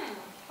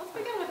 Let's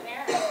begin with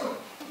Erin.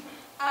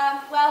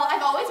 Well,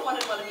 I've always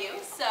wanted one of you,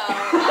 so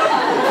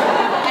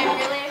I'm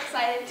really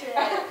excited to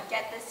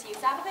get this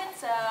use out of it,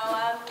 so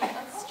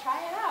let's try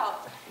it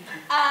out.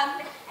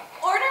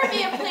 Order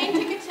me a plane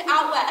ticket to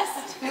out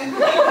west.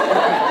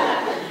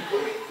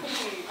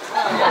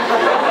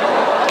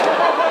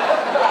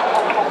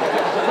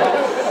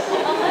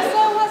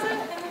 Alyssa wasn't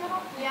in the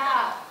middle?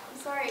 Yeah, I'm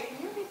sorry, can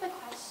you repeat the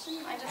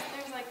question?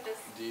 There's like this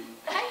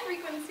high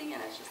frequency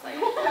and it's just like...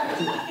 Would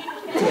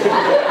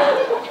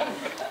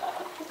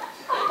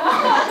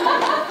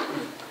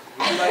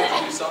you like to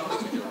do something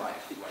with your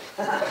life? Like,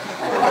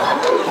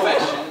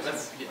 profession,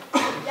 that's,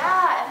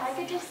 Yeah, if I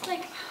could just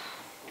like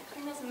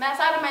clean this mess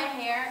out of my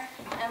hair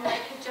and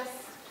like could just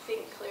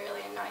think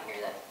clearly and not hear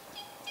that.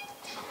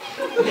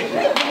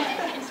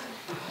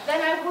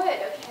 Then I would,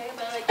 okay?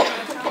 But like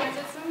sometimes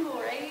it's simple,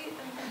 right?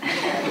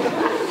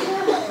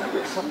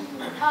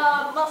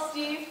 Well,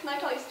 Steve, can I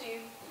call you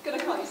Steve?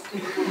 Gonna call you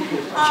Steve.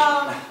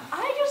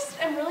 I just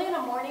am really in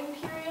a mourning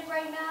period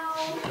right now.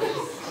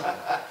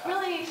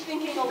 Really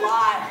thinking a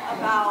lot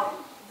about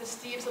the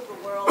Steves of the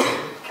world.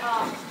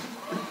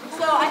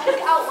 So I think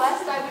out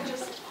west I would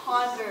just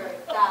ponder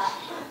that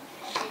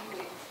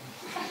deeply.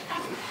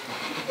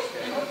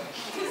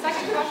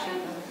 Second question?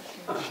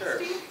 Sure.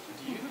 Steve?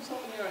 Do you have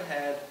something in your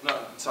head?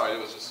 No, sorry,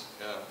 it was just,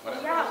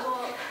 whatever. Yeah, well,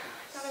 I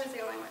thought it was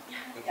the only one.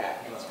 Okay,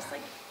 Yeah, no. it's just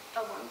like a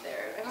one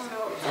there. I don't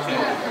know. Okay.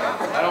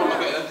 I don't,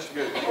 okay, that's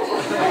good. Do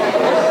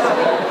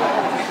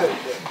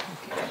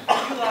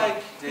you like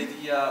the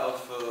idea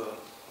of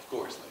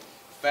course, like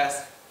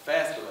fast,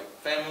 or like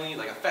family,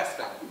 like a fast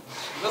family?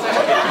 It doesn't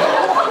have to be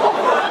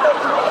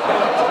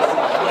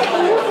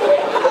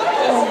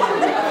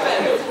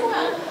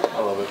I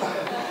love it.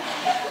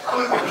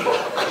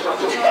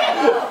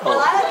 Well,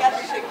 I like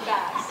everything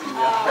fast.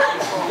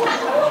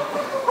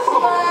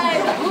 But,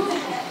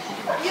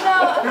 you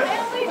know, a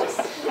family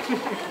just...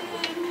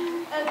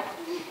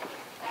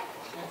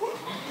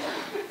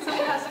 Some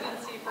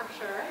hesitancy for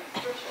sure.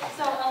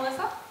 So,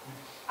 Alyssa?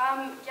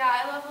 Yeah,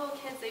 I love little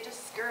kids. They just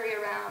scurry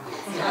around.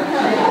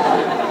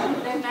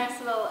 They're nice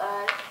little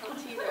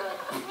teeth. Yeah,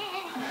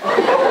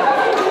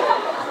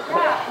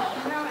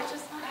 you know, it's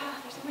just,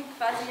 there's something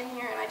fuzzy in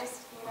here, and I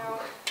just, you know,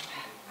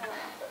 I don't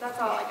know. That's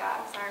all I got.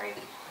 I'm sorry.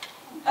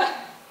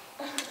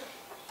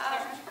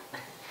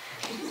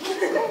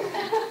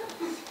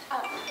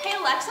 Hey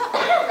Alexa,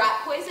 rat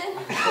poison?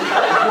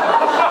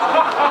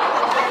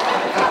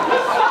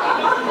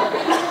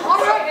 All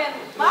right, and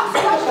last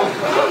question.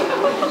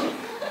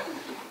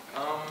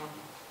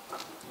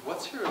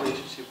 What's your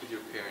relationship with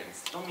your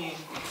parents? Tell me,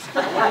 I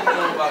want to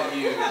know about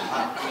you. I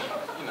mean,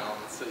 you know,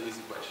 it's an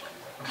easy question.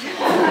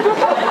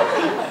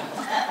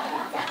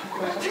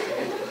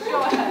 Go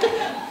ahead.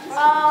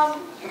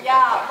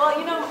 Yeah, well,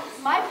 you know,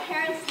 my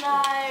parents and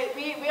I,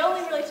 we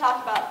only really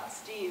talk about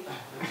Steve, to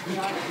be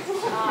honest.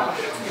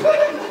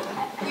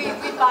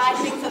 We buy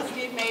things that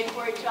Steve made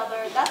for each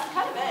other. That's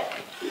kind of it.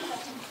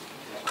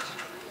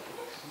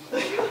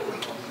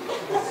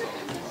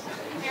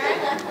 Aaron?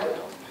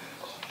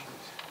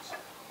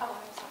 Oh,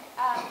 I'm sorry.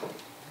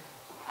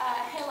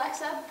 Hey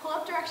Alexa, pull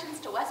up directions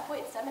to West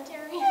Point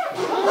Cemetery. Thank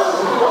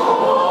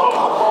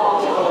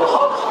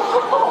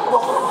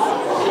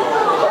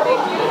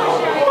you for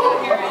sharing that,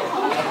 Aaron.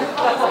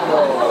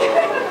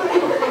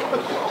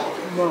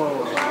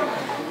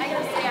 I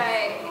gotta say,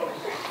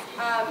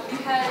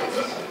 because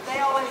they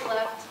always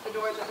left the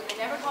doors open. They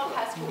never called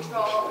pest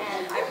control,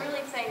 and I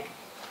really think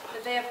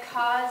that they have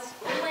caused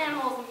little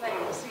animals and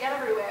things to get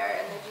everywhere,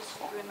 and they just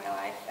ruined my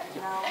life, and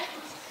now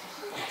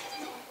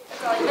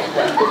that's all I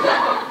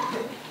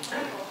did.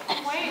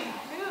 Wait,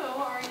 who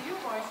are you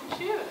going to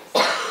choose?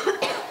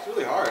 It's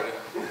really hard. I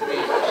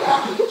mean,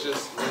 it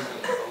just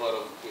wasn't a lot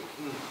of good.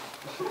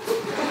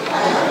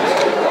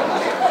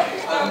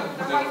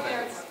 The right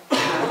there.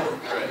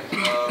 Alright,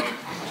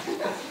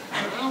 I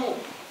don't know.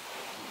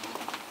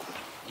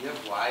 You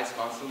have lights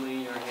constantly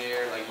in your hair,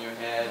 like in your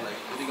head, like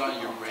really got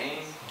in your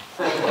brain.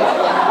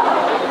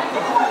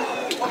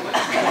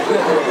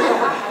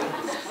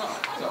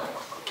 No.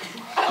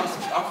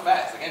 I'm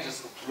fast. I can't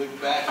just look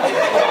back.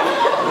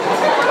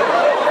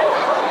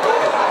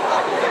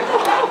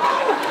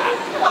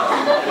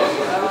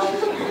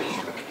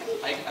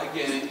 I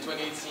get it.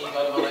 2018, a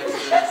lot of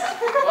Alexis.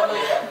 But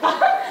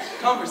like,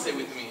 conversate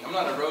with me. I'm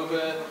not a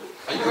robot.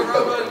 Are you a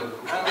robot?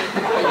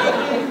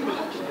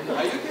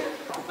 Are you okay?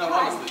 No,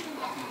 honestly.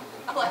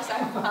 Alexa,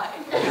 I'm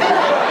fine.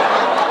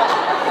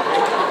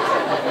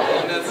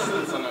 And that's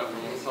enough for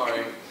me. I'm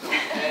sorry.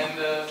 And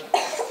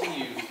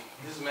Steve,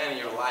 this man in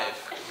your life,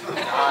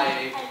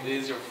 I,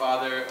 this is your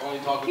father, only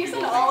talk to He's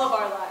people. in all of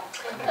our lives.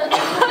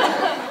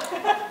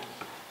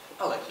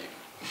 I like you.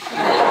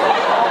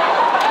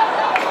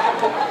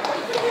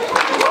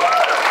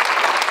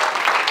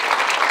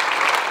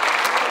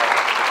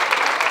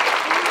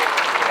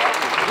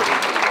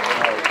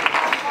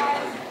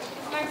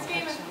 Next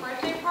game is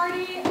birthday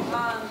party.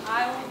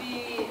 I will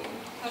be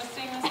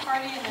hosting this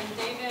party, and then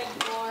David,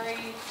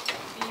 Glory,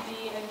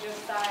 Phoebe, and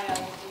Josiah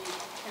will be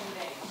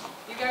attending.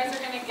 You guys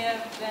are going to give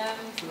them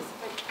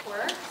specific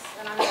quirks,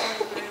 and I'm going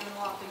through them and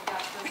walking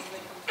fast as they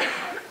come to the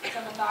party. So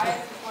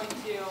Matthias is going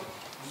to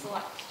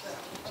select them.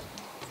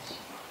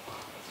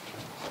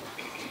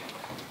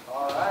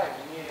 All right,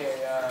 we need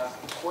a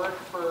quirk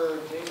for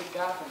David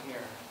Gotham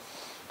here.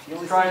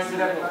 He's trying to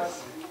get everybody.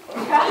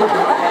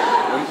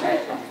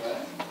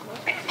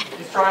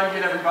 He's trying to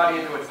get everybody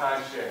into a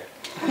timeshare.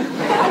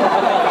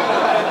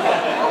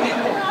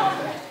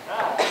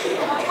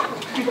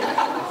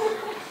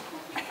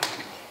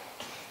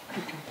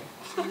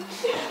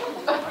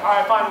 All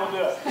right, fine, we'll do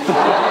it.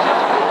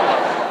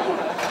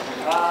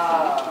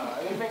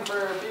 Anything for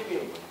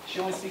Phoebe? She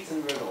only speaks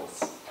in riddles.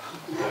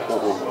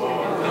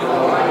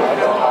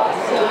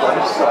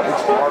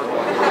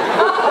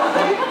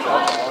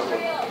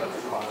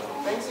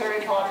 Thanks,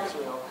 Harry Potter's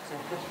real.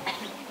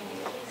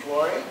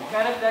 Glory?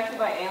 Got affected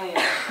by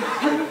aliens.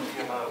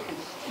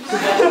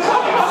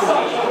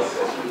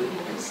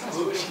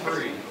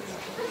 Gluten-free.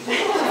 The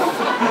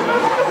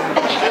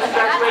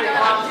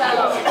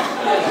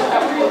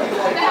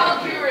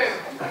health guru.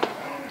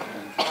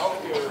 Health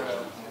guru.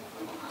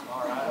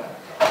 All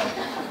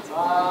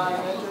right.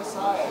 And then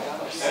Josiah.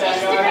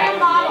 Instagram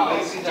model.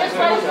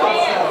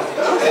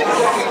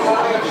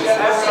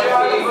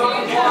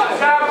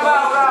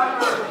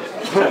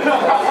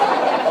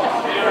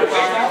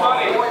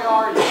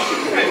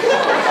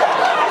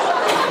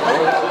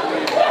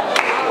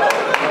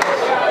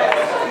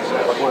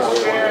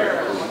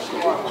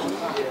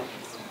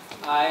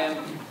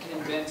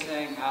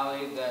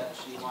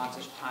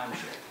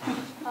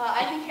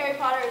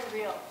 is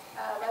real?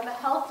 I'm a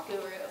health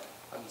guru.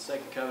 I'm the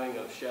second coming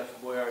of Chef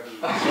Boyardee.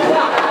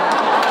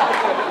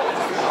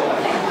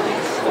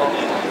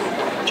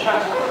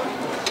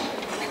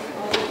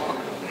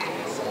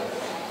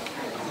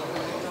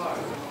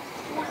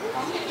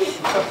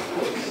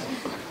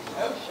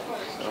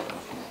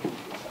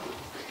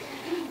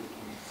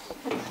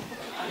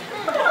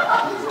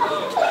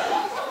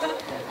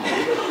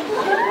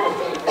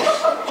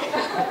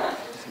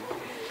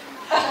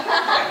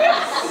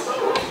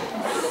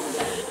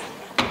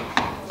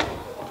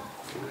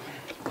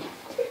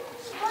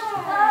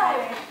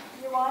 Hi.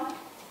 Your wand?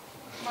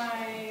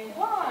 My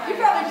wand. You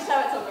probably just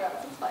have it somewhere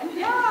else. It's fine.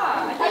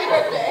 Yeah. Happy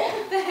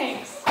birthday.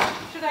 Thanks.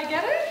 Should I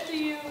get it? Do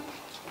you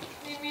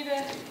need me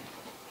to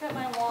get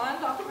my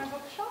wand off my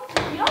bookshelf?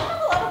 You don't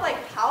have a lot of like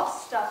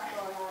house stuff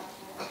going on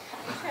here.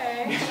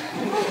 Okay. I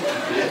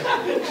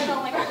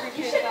don't like appreciate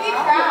You should that. be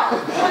proud.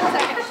 1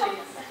 second,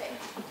 please. Okay.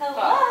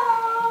 Hello.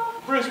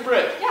 Bruce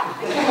Britt.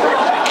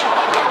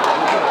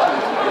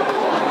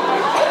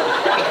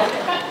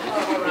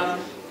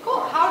 Cool.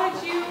 How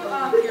did you hear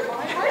about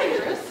my party,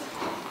 Bruce?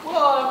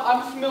 Well,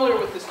 I'm familiar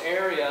with this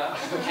area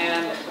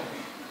and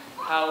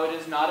how it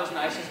is not as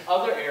nice as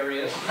other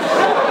areas.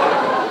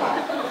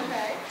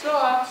 Okay. So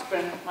I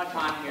spend my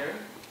time here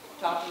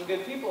talking to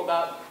good people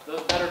about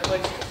those better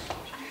places.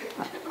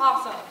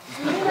 Awesome.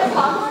 Do you like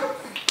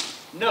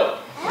Hogwarts? No.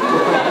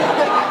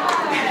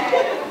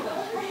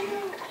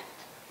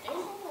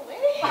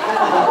 I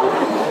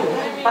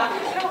mean, I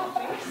don't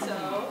think so.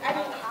 I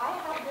mean, I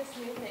have this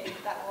new thing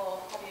that will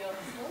have you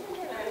slowly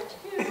dinner in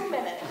 2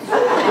 minutes.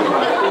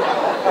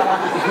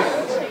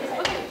 Okay,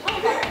 tell me about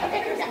it.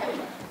 Okay, yeah.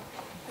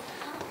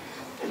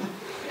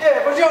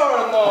 Yeah,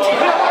 buongiorno.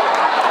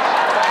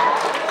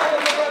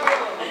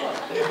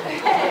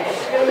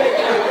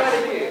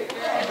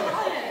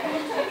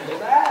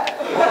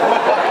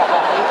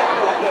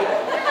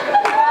 Do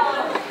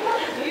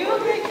you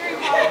make Harry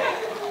Potter?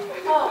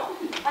 Oh,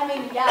 I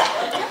mean, yeah. Do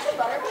you have some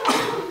butterbean?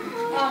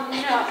 No.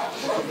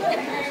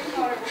 Harry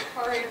Potter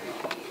party.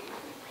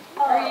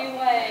 Are you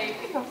like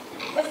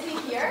Is he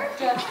here?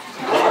 just so?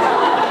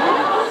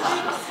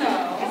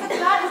 Because it's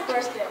not his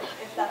birthday,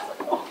 if that's what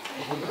you want.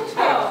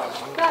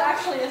 Oh, that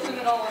actually isn't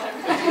at all what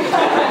I'm saying.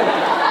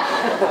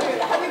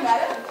 Have you met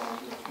him?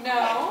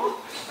 No.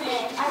 I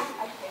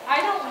I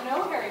don't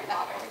know Harry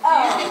Potter. Do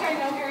Oh. you think I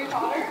know Harry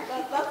Potter?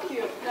 That's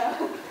cute.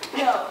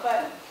 No,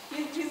 but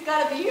he's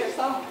got to be here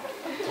somewhere.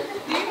 Do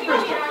you mean the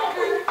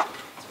actor?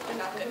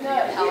 No,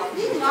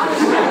 he's not.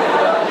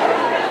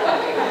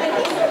 And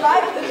he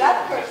survived the death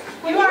curse.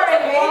 You are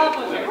in love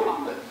with Harry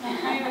Potter.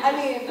 I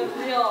mean, The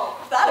real.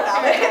 thought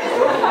about it.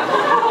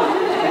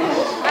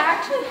 I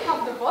actually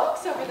have the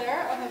books over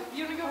there.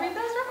 You want to go read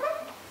those real quick?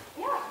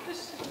 Yeah.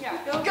 Just, yeah.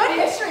 Go Good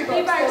history books.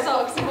 Be by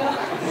yourself. So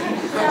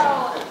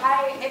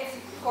it's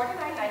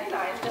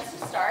 $49.99 just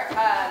to start.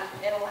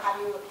 It'll have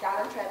you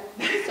down and trim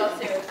so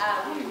soon.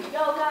 We do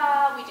yoga,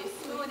 we do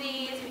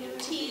smoothies, we do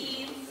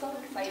teas. So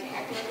exciting. I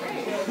feel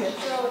great.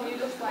 So you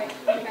just like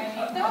think I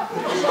need that?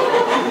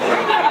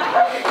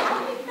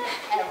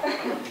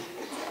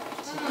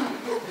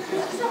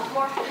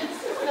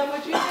 So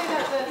would you say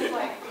that this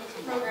like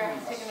program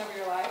has taken over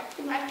your life?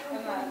 And that you're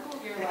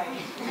like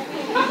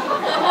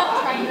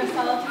trying to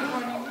sell it to more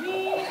than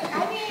me? I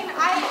mean,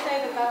 Would you say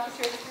that that's what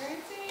you're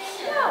experiencing?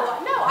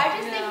 No, I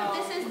just think that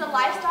this is the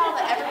lifestyle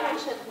that everyone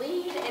should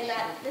lead and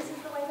that this is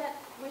the way that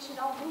we should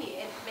all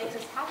be. It makes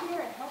us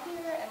happier and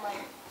healthier and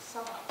like so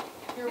healthy.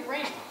 You're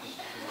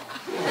brainwashed.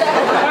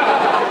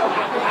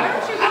 Why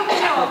don't you go to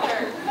the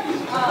author? Do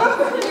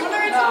you want to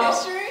read some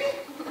history?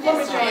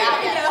 History,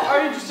 Are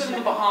you interested in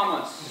the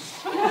Bahamas?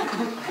 You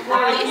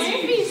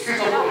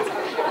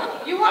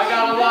want I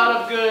got a lot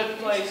of good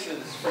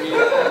places for you.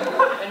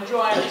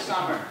 Enjoy the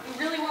summer. You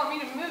really want me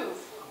to move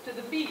to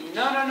the beach?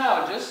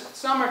 No, just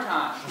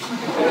summertime.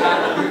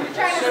 You're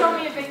trying to sell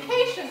me a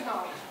vacation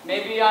home.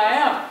 Maybe I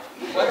am.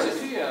 What's it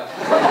to you? Maybe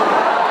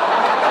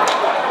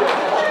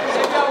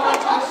I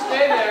want you to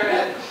stay there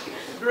and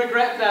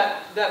regret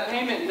that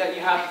payment that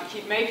you have to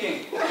keep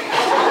making.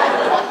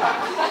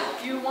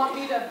 You want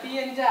me to be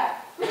in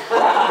debt?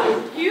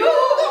 You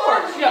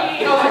want me? Yeah.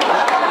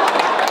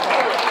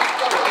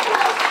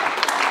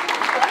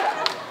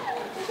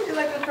 Would you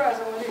like to try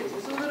some of these?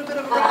 It's a little bit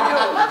of a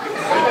ravioli.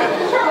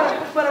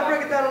 But I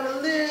break it down on a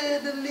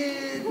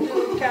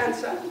little can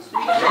size.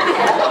 Tell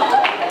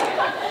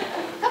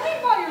me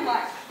about your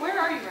life. Where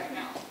are you right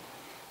now?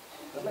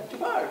 I'm at the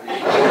party.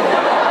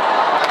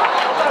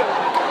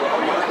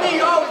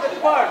 You're always at the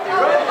party,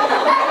 right?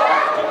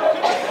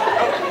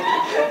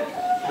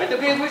 But it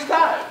depends which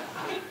time.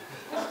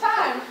 It's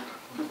time.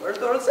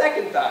 First or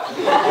second time. Would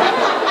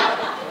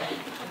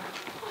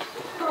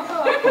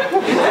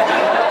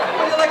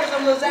you like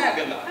some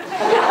lasagna?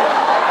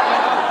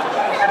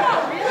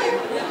 Not really.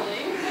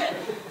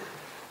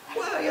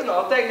 Well, you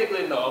know,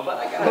 technically no, but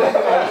I got it.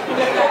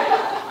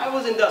 I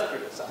was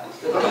industrialized.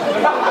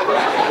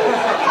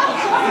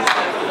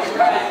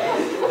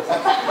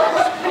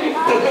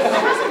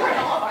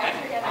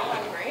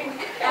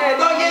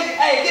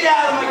 Hey, get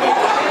out of my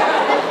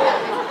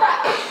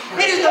kitchen.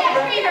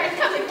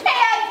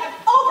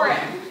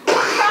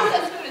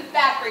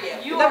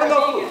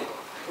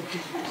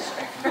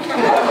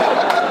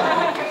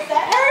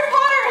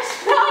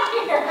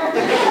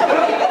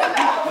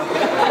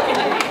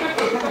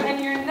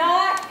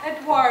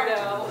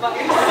 know, but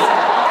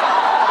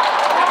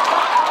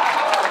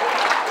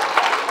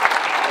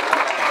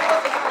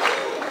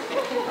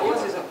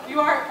you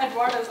are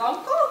Eduardo's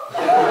uncle?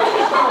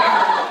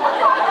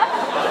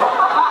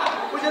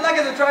 Would you like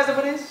us to try some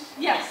of this?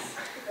 Yes.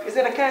 Is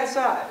it a can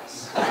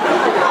size?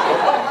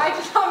 I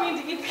did not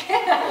mean to eat the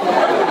can.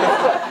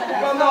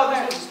 Well, no, this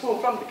was a spoon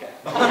from the can.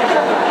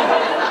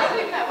 I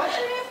think that, what's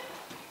your name?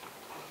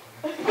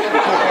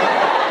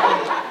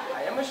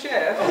 I am a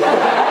chef.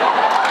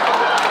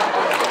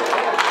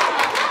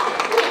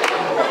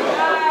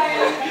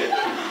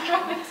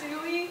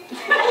 Ratatouille?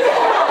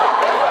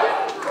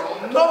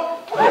 Nope.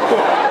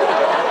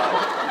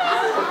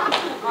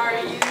 Are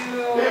you, do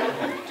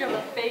you have a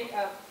fake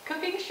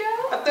cooking show?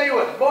 I tell you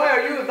what, boy,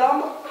 are you a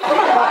dumb? A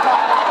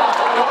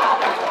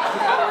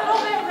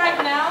little bit right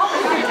now.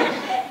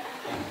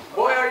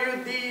 Boy, are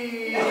you the...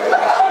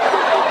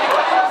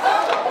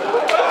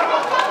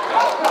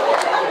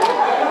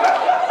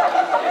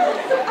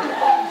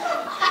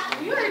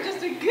 You are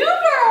just a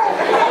goober.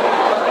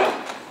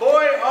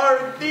 Boy,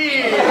 are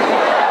the...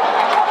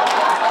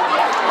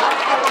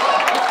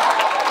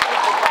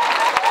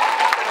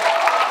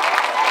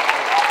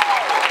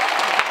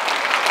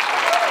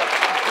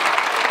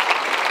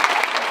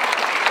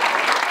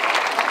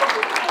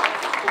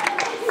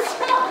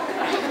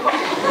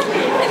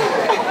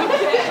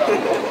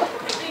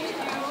 Thank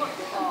you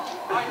all.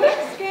 Our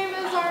next game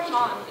is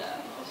Armando.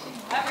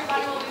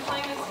 Everybody will be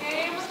playing this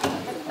game.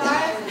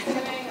 Matthias is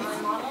giving a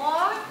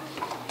monologue.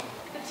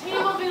 The team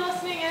will be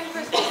listening in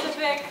for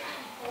specific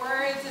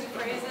words and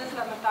phrases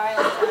that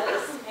Matthias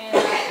says,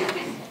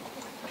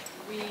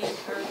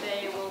 and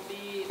they will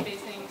be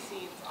basing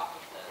scenes off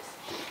of this.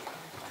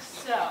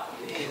 So,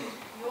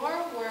 your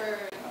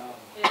word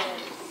is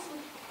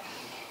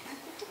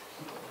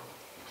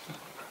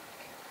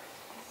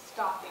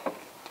stocking.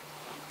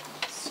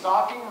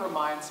 Stocking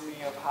reminds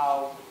me of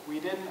how we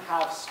didn't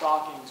have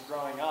stockings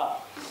growing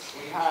up.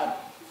 We had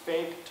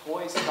fake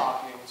toy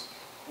stockings,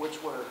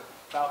 which were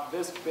about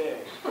this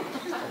big,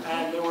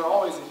 and they were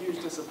always a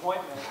huge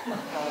disappointment,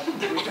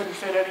 and we couldn't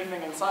fit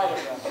anything inside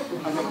of them.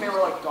 I think they were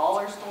like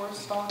dollar store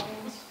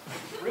stockings.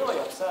 Really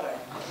upsetting.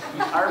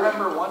 I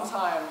remember one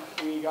time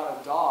we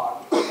got a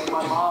dog, and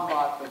my mom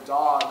bought the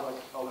dog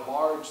like a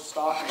large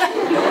stocking,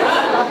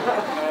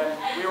 and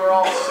we were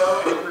all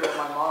so angry at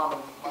my mom,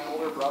 and my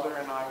older brother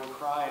and I were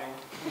crying.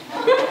 We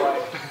were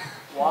like,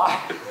 why?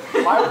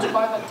 Why would you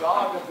buy the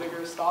dog a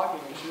bigger stocking?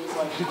 And she was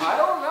like, I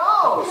don't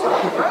know,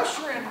 stop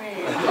pressuring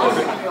me.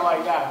 Talking to me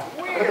like that.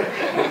 Weird.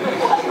 And I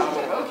was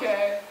like,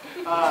 okay.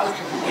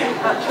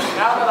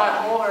 Now that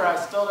I'm older, I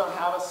still don't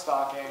have a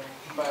stocking,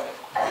 but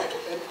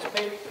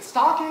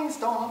stockings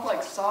don't look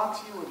like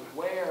socks you would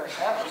wear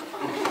ever.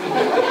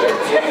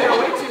 They're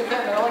way too thin.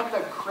 They're like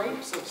the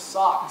crepes of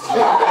socks. And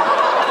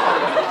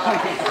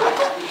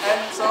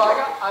so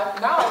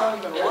now I don't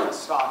even want a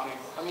stocking.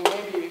 I mean,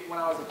 maybe when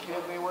I was a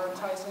kid they were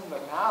enticing,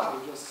 but now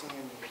they just seem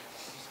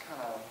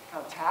kind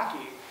of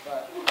tacky.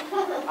 But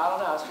I don't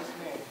know. It's just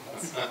me.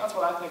 That's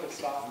what I think of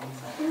stockings.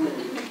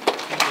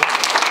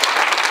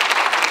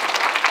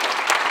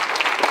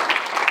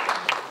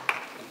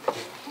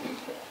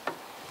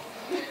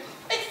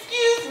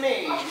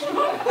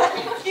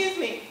 Excuse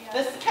me,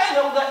 this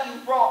candle that you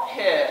brought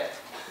here,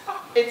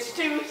 it's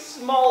too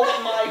small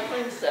for my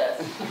princess.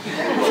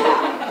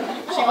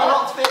 She will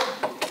not fit.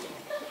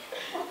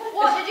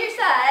 What did you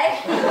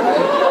say?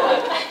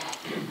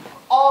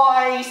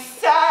 I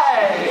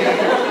say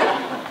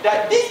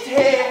that this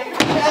here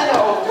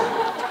candle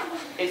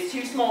is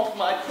too small for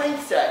my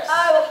princess.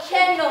 Oh, a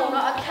kennel,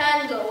 not a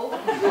candle.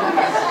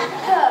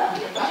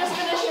 You just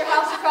finished your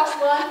house across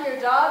the lawn for your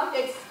dog.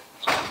 It's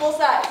full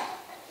size.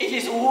 It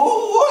is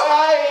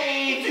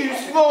way too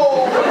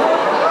small.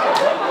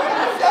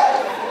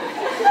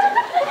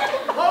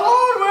 My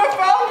lord, we have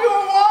found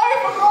your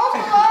wife across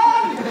the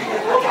land!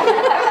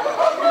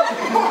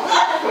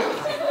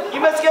 You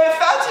must go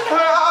fatten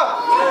her up.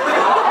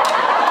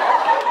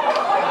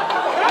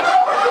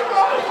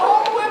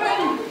 All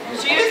women!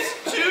 She is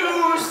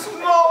too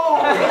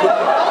small. I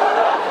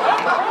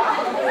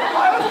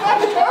have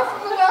fetched her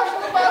from the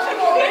National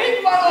Basketball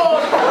League, my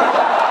lord!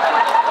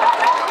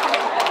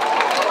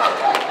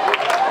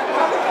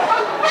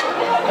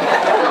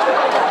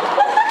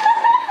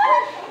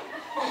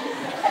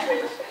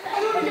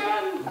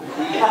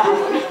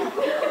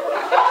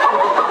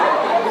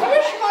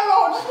 Swish, my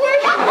lord,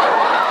 swish!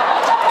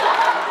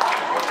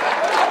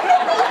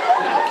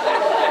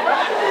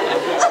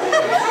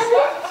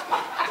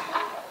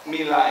 Me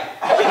like.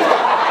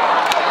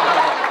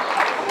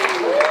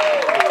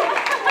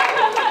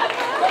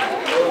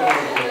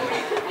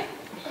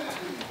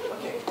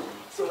 Okay,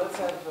 so let's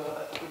have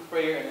a quick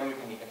prayer and then we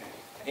can eat.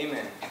 Okay.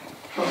 Amen.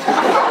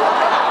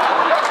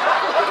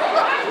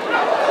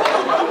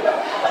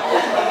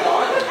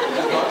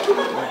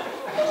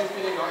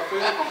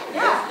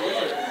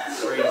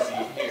 Crazy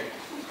here.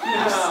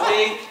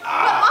 Steak.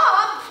 But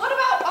Mom, what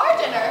about our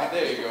dinner?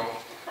 There you go.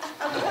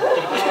 I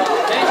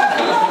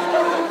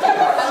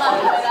love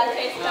the way that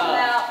tastes coming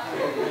out.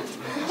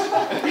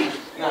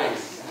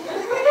 Nice.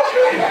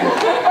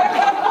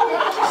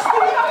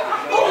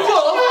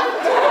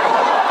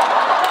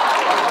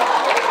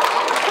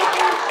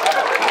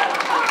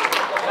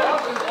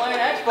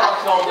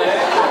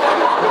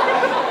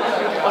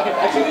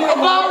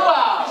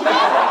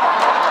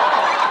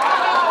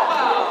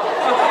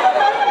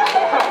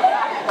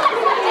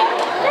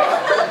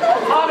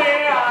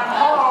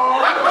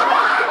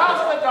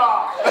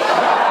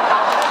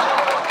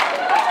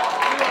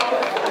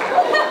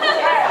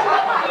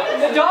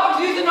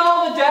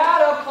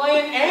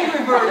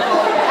 Angry Birds.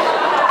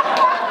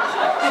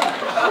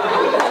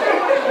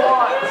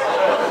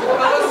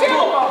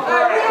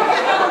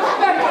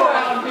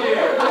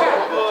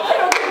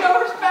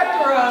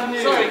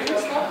 Sorry, can you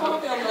stop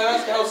calling me? I'm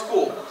asking how's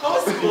school. How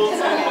was school?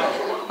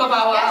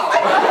 Wow.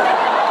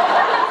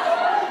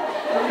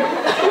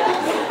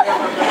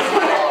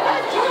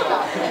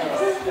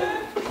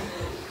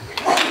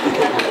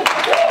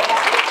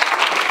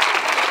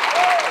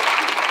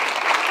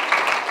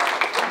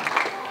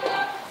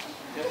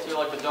 Guess you're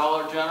like the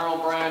Dollar General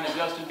brand of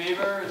Justin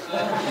Bieber? Is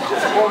that...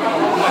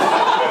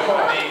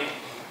 I mean,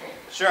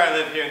 sure I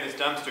live here in this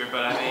dumpster,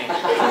 but I mean,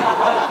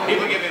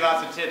 people give me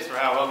lots of tips for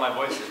how well my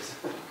voice is.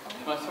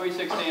 My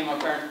 316, my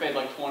parents paid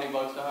like $20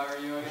 to hire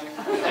you, I guess.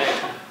 Hey,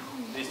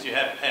 at least you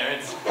have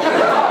parents.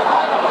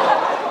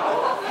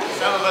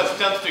 Some of us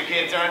dumpster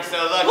kids aren't so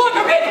lucky. Look,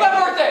 okay, it's my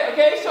birthday,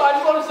 okay? So I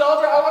just want to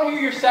celebrate. I want to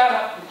hear your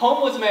sad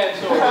homeless man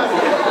story.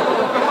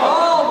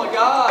 Oh my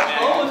God,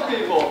 homeless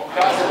people.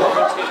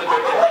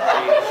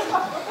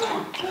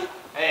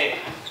 Hey,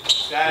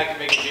 glad I can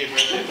make it to your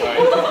birthday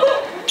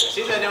party.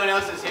 Seems that no one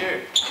else is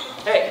here.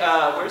 Hey,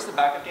 where's the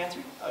backup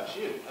dancer? Oh,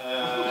 shoot.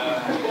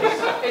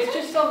 It's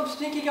just some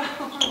stinky guy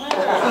on my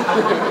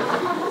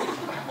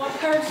My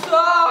parents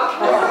suck.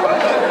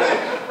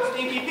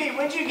 Stinky Pete,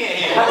 when'd you get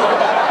here?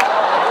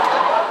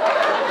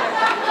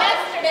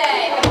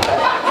 Yesterday.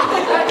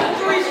 That's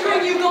a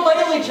 3-string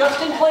ukulele.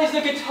 Justin plays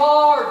the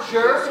guitar,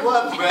 jerk.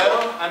 What, bro?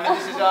 I mean,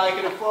 this is all I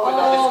can afford with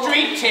all the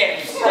street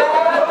tips.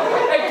 Dad!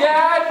 Hey,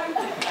 Dad!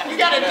 You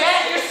got a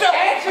dad yourself?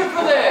 Answer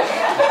for this!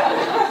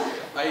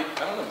 I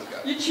don't know this guy.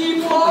 You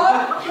cheap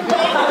what?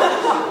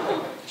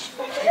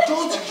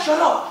 Don't you shut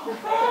up!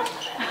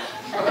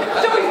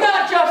 So he's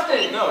not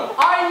Justin! No.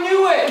 I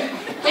knew it!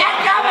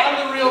 I'm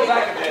the real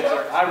backup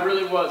dancer. I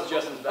really was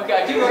Justin's backup. Okay,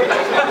 I do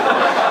recognize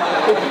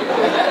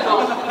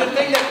The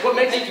thing what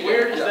makes it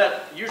weird is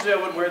that usually I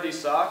wouldn't wear these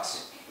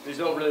socks. These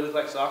don't really look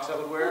like socks I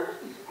would wear,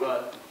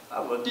 but I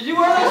would. Did you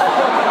wear those?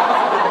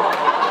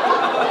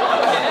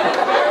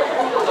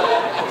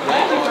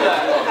 Thank you for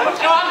that.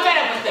 No, I'm fed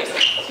up with this.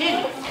 He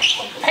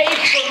paid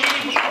for me.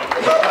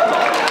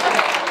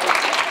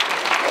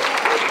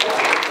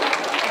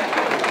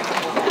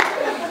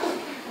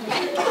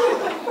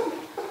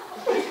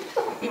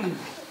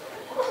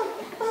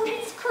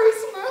 It's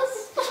Christmas!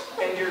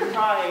 And you're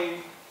crying.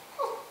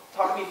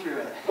 Talk me through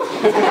it.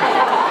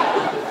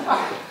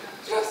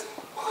 Just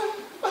want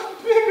a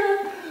bigger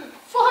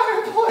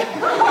fireplace.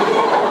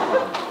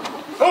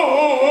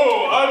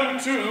 Oh, I do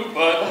too,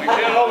 but we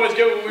can't always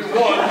get what we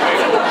want.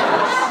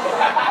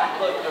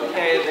 Look,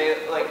 okay,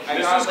 I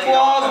got Mrs. laid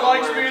Claus off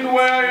likes at me work. the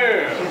way I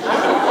am.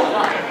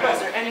 Is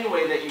there any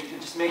way that you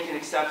could just make an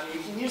exception? You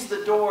can use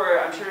the door.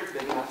 I'm sure it's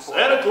big enough for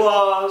Santa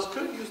Claus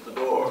could use the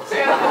door.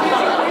 Santa,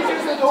 please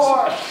use the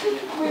door.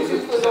 Please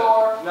use the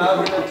door. No,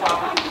 we're going to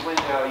talk through the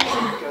window. You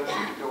can go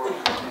through the door.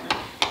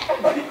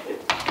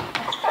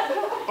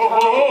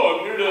 Oh,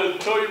 I'm here to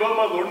tell you about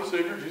my Lord and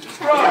Savior, Jesus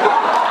Christ.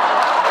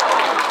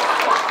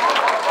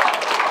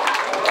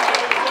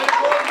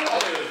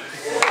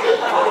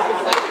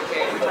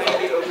 Okay, I'm trying to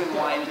be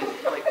open-minded.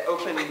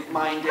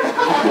 Open-minded.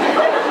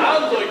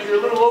 Sounds like you're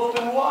a little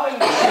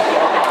open-minded.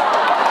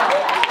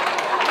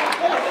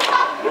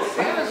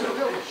 Santa's a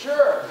real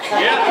jerk.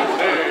 Yeah,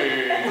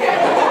 hey.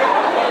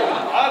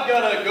 I've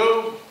got to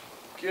go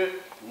get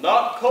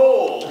not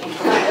cold.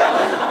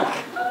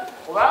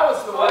 Well, that was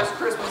the worst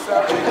Christmas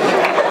ever.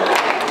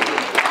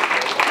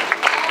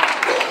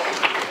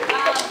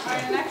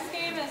 Our next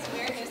game is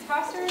Weird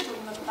Newscasters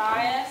with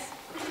Matthias,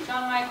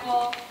 John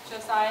Michael,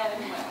 Josiah,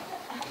 and Will.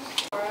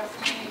 We're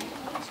asking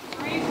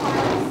 3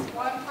 parts,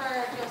 1 for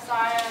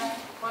Josiah,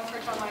 1 for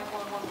John Michael,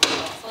 and 1 for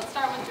Will. So let's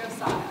start with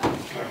Josiah,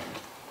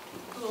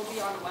 who will be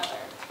on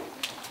weather.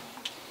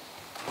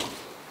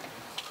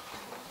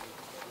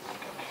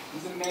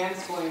 He's a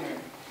mansplainer.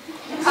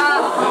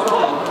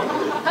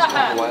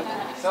 What?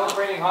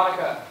 Celebrating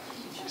Hanukkah.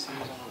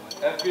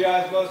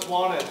 FBI's most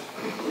wanted.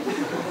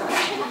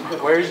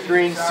 Wears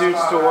green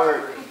suits to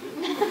work.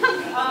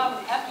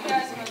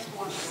 FBI's most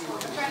wanted.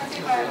 I'm trying to see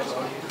if I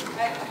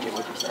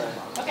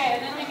okay,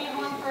 and then we need 1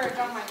 for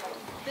John Michael.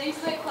 Thinks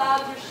that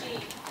clouds are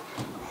sheep.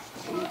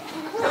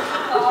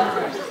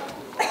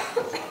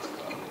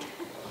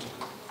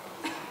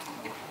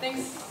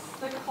 Thinks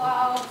the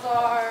clouds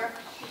are...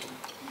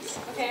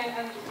 Okay,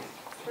 and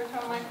for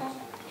John Michael?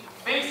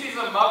 Thinks he's a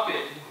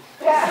Muppet.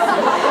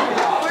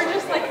 We're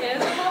just like,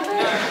 is a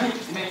Muppet?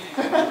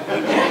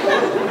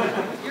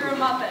 You're a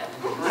Muppet.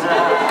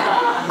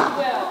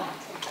 Will.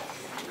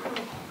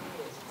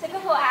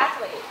 Typical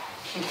athlete.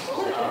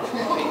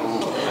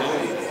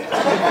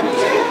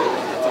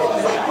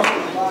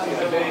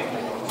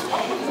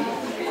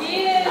 He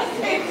is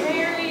a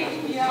very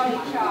young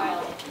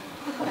child.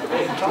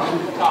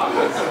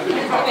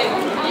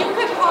 You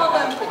could call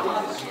them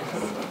obvious.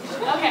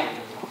 Okay.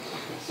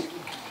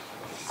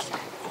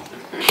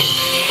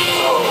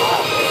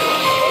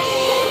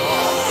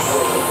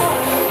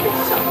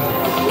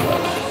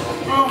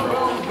 Boom,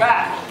 boom,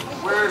 back.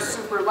 We're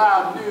super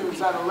loud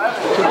news at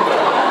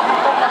 11.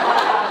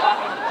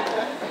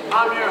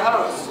 I'm your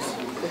host,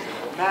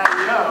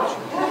 Matty O,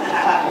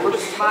 which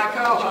is my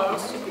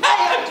co-host. Hey,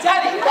 I'm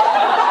Teddy!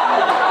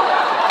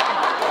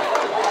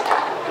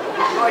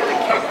 I'd like to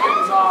kick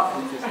things off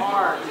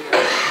hard here.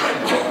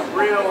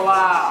 Real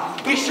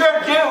loud. We sure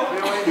do!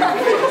 Real in your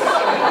face.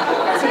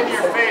 As in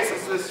your face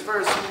is this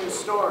first news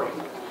story.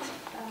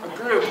 A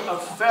group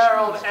of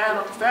feral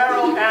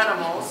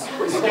animals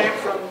escaped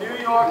from New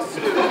York Zoo.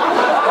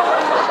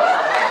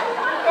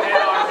 They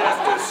are just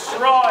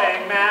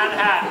destroying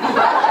Manhattan.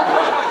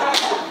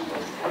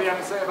 What do you have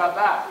to say about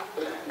that?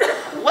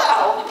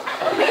 Well,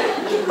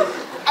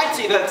 I'd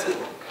say that's a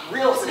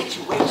real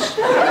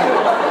situation.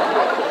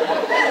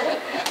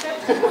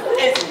 Isn't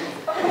it?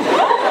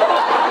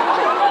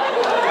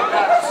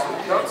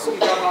 Don't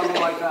sneak up on me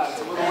like that.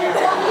 It's a little weird.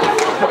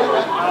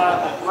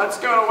 Let's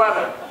go to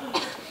weather.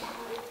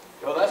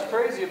 Well, that's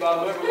crazy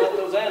about whoever let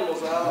those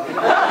animals out.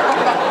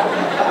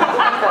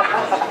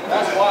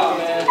 That's wild,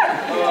 man.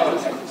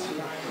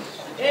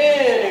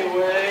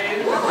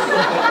 Anyway,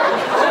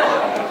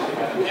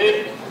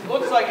 it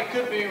looks like it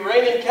could be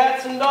raining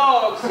cats and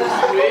dogs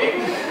this week.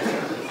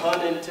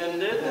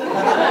 Unintended.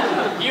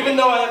 Even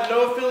though I have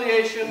no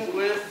affiliation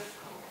with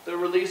the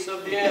release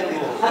of the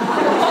animals.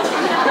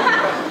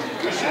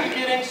 We should be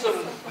getting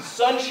some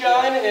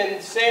sunshine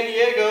in San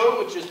Diego,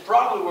 which is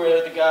probably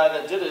where the guy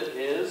that did it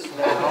is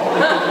now.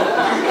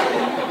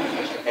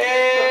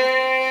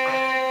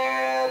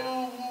 And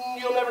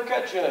you'll never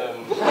catch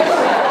him.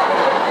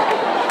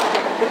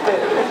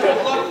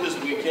 Good luck this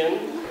weekend.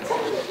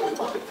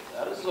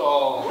 That is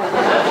all. I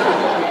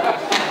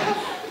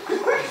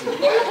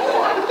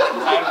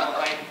don't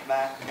like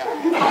that guy.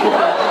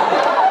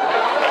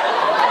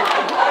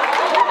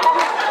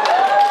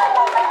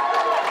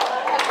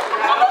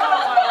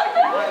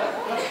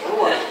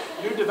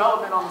 New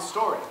development on the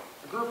story.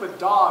 A group of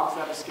dogs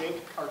that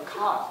escaped are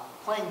caught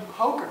playing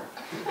poker.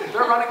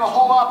 They're running a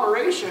whole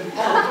operation.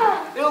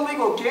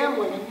 Illegal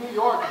gambling in New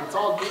York. It's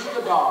all due to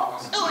the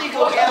dogs.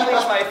 Illegal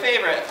gambling's my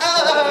favorite.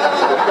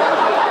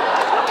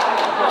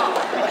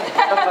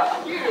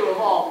 You of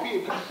all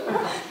people.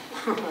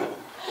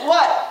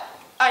 What?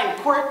 I'm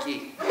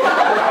quirky.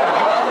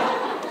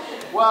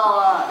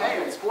 Well,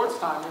 hey, it's sports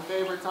time. Your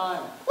favorite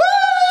time.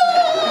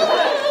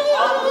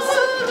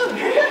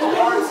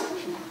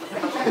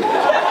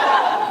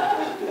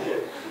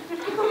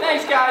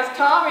 Thanks, guys.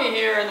 Tommy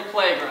here in the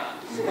playground.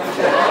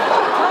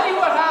 Tell you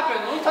what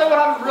happened. Let me tell you what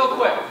happened real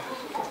quick.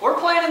 We're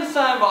playing in the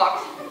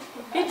sandbox.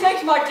 He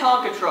takes my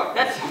Tonka truck.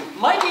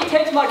 Mikey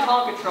takes my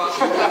Tonka truck.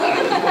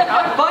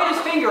 I bite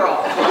his finger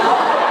off. He's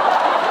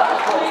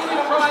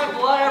crying,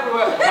 blood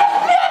everywhere.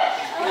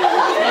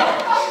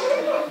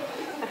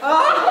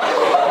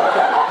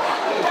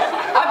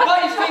 I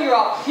bite his finger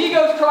off. He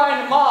goes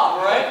crying to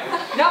Mom, right?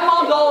 Now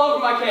Mom's all over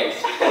my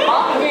case.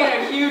 Mom's being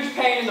a huge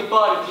pain in the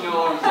butt, if you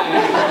know what I'm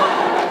saying.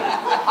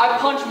 I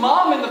punch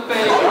Mom in the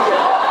face. Go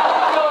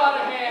out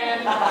of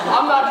hand.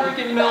 I'm not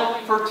drinking milk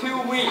for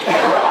 2 weeks. You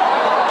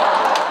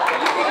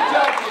can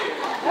judge here.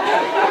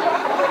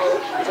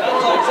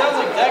 Sounds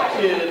like that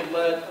kid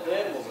let the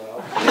animals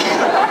out.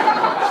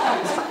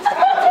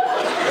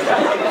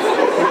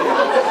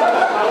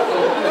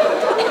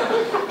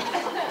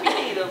 We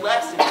need a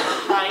lesson in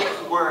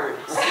kind words.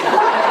 Blow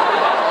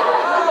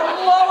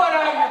it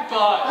out your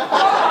butt.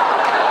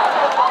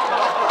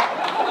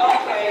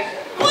 Okay.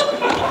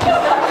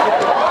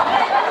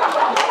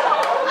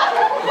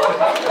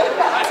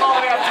 That's all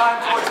we have time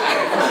for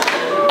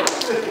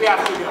today. We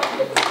have to go.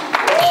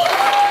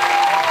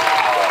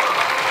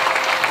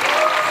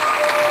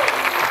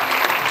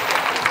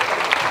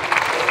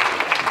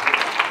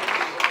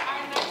 Our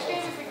next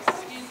game is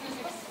Excuses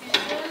with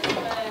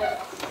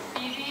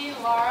Phoebe,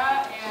 Laura,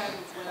 and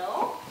Will.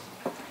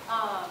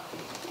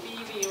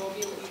 Phoebe will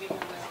be leaving the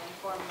room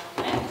for a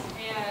moment,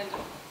 and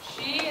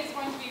she is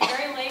going to be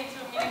very late to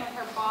a meeting with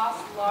her boss,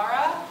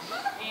 Laura,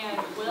 and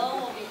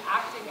Will be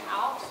acting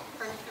out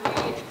her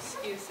 3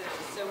 excuses.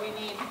 So we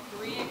need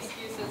 3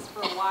 excuses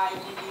for why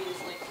Phoebe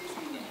is late to this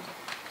meeting.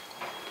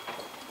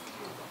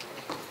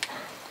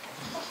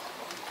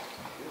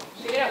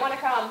 She didn't want to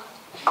come.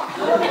 She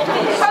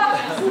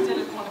just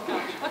didn't want to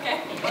come. Okay.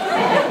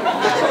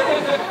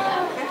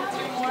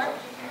 2 more.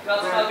 Got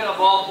stuck in a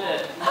ball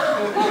pit.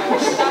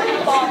 Stuck in a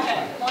ball pit.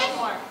 1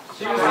 more.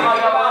 She was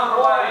stuck up on her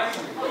way.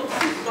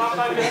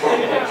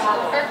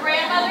 Her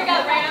grandmother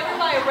got ran over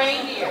by a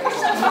reindeer.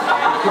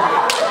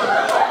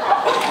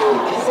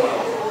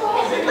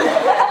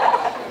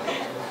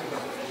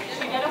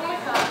 She didn't want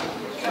to come.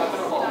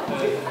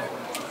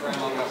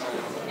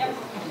 Yep.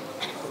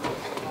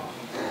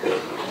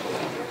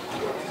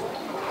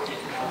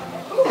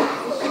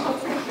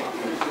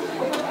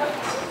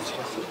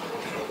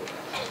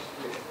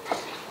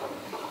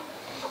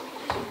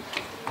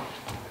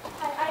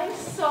 I'm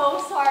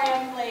so sorry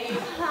I'm late.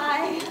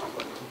 Hi.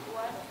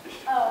 What?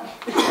 Oh.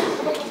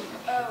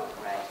 Oh,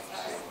 right,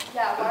 sorry.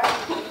 Yeah, why are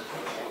you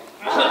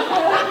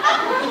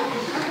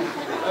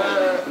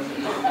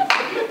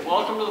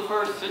Welcome to the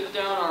first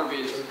sit-down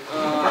Arby's.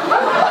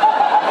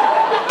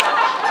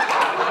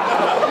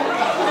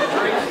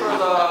 Drinks for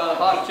the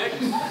hot chicks.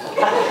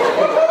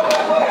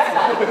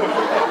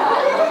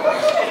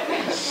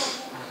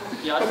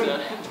 Yeah, I said.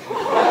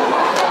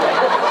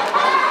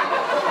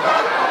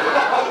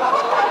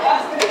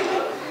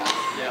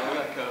 Yeah, we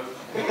got code.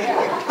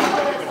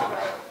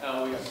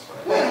 Oh, we got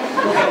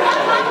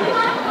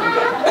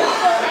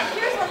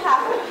Here's what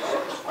happened.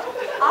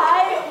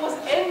 I was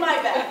in my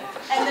bed,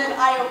 and then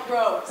I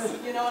arose.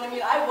 You know what I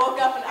mean? I woke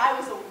up and I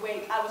was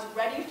awake. I was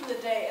ready for the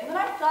day. And then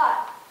I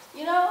thought,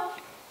 you know,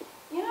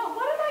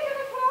 what am I going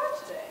to put on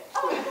today?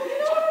 Oh, you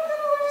know what I'm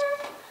going to wear?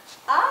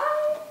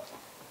 I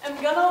am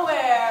going to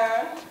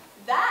wear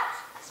that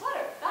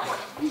sweater. That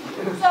one.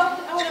 So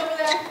I went over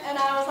there, and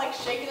I was like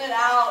shaking it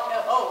out.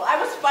 Oh,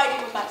 I was fighting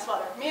with my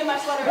sweater. Me and my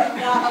sweater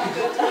did not have a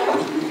good time.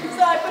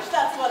 So I pushed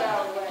that sweater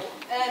out of the way.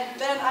 And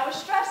then I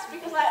was stressed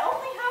because I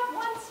only have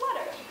one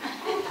sweater.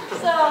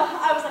 So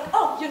I was like,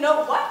 oh, you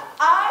know what?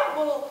 I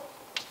will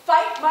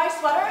fight my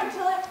sweater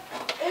until it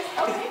is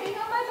okay being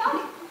on my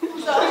body.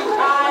 So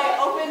I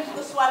opened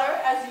the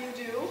sweater, as you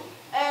do,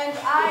 and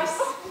I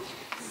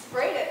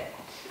sprayed it.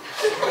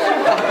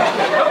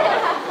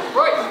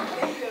 Right.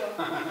 Thank you.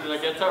 Did I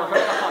get that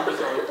right? I'm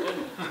sorry,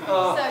 didn't.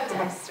 So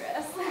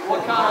dexterous.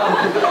 What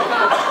kind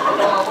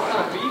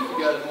of beef you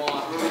guys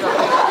want?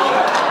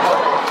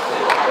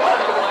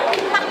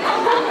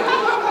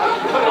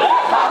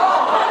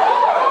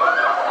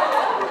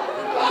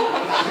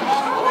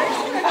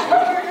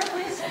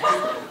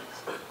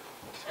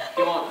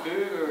 You want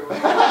food or?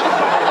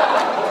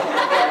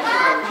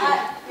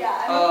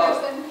 Yeah, I'm a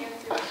person here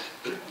too.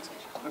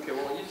 Okay,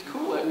 well, you just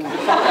cool it.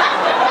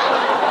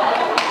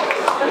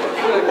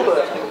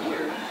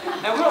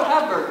 And we don't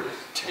have burgers.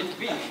 It's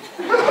beef.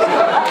 Do you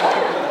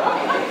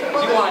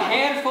want a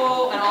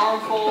handful, an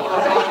armful, or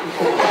a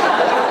bucketful? I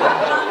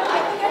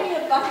think I need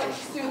a bucket to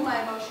soothe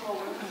my emotional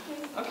wounds,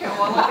 please. Okay,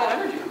 well, I like that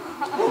energy.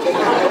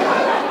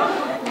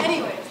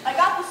 Anyways, I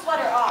got the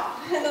sweater on,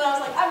 and then I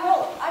was like, I'm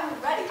rolling,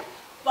 I'm ready.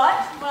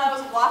 But when I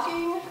was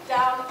walking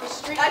down the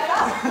street, I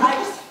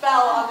just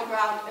fell on the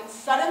ground, and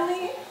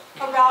suddenly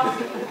around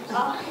me,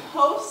 a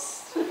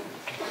host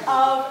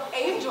of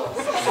angels.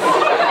 And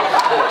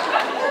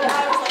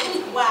I was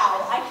like,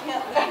 wow, I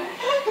can't leave,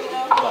 you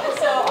know? And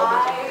so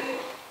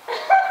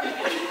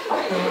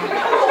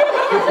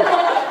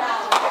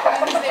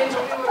and these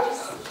angels, we were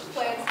just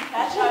playing some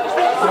catch. I was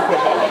like,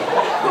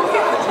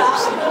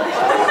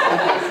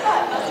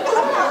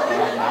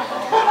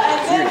 and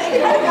then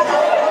it kind of got out of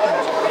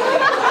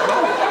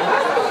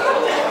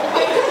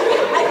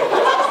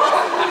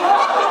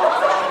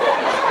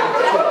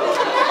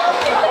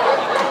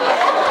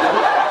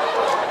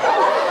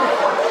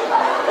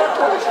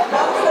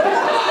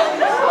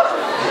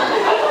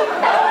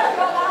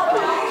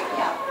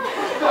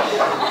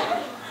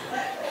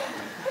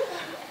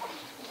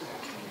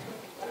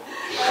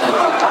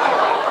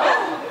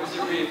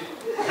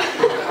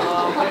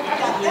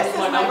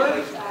my number.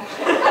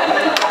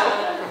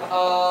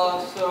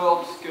 So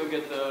I'll just go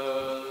get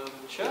the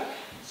check.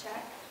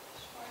 Check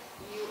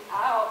you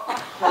out.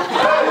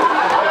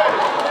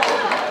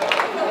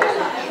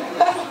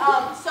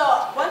 So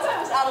once I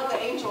was out of the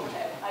angel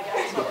pit, I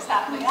guess is what was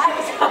happening. I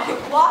was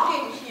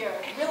walking here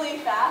really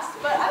fast,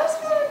 but I was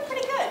feeling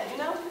pretty good, you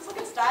know? It's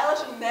looking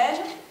stylish, and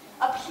then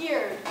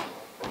appeared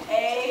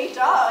a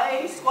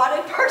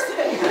squatted person.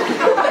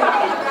 Like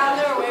on the ground,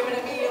 they were waving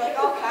at me, like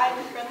all kind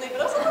and friendly, but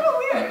it was a little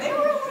weird. They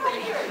were a little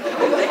weird.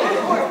 They had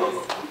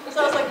horns. So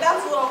I was like,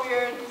 that's a little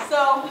weird.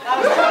 So I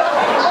was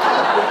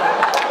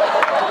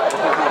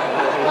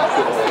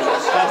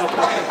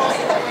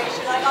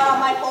situation. I got on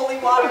my holy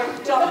water,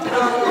 dumped it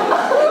on him.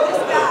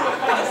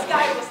 This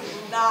guy was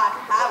not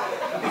having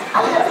it.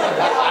 I was like,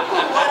 yeah,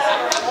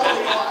 whatever,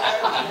 holy water.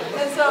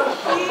 And so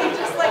he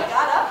just like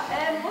got up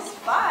and was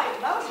fine.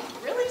 And I was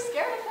really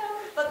scared of him.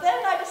 But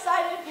then I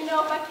decided, you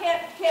know, if I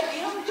can't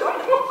beat him, join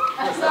him.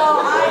 So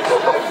I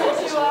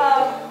started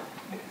to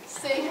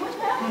sing with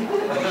him.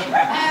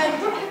 And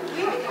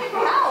we became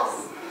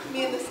pals,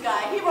 me and this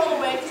guy. He rolled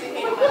away because he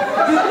hated my voice.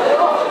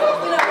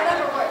 You know,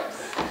 whatever works.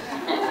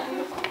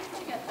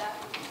 You get that.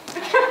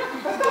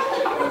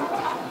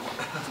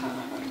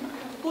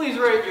 Please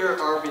rate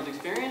your Arby's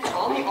experience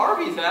on the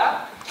Arby's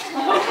app. 10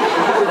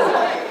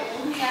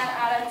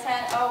 out of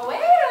 10. Oh,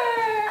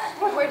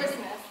 waiter! We're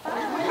dismissed.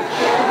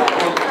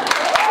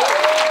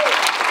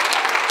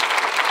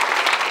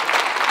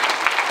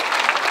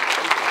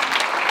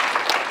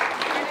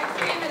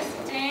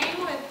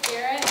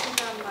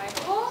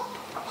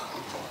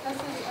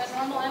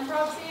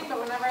 Improv scene, but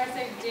whenever I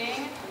say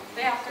ding,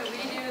 they have to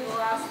redo the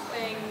last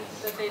thing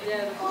that they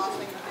did, the last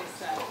thing that they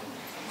said.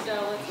 So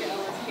let's get a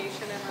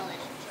location and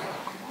relationship.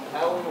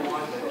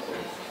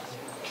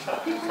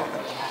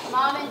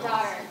 Mom and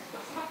daughter.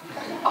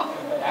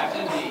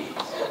 Captain D. A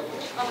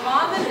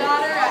mom and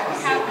daughter at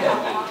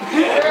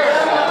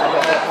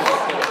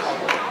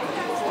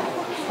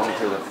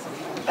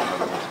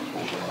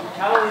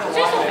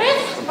Just a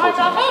bit, my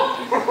daughter.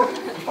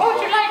 What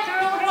would you like to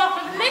order off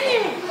of the menu?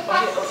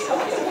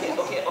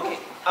 Okay.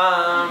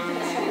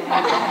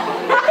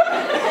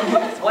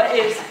 What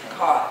is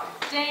cod?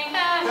 Ding.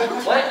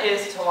 What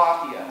is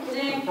tilapia?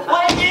 Ding.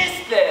 What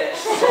is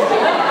this?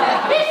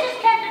 Be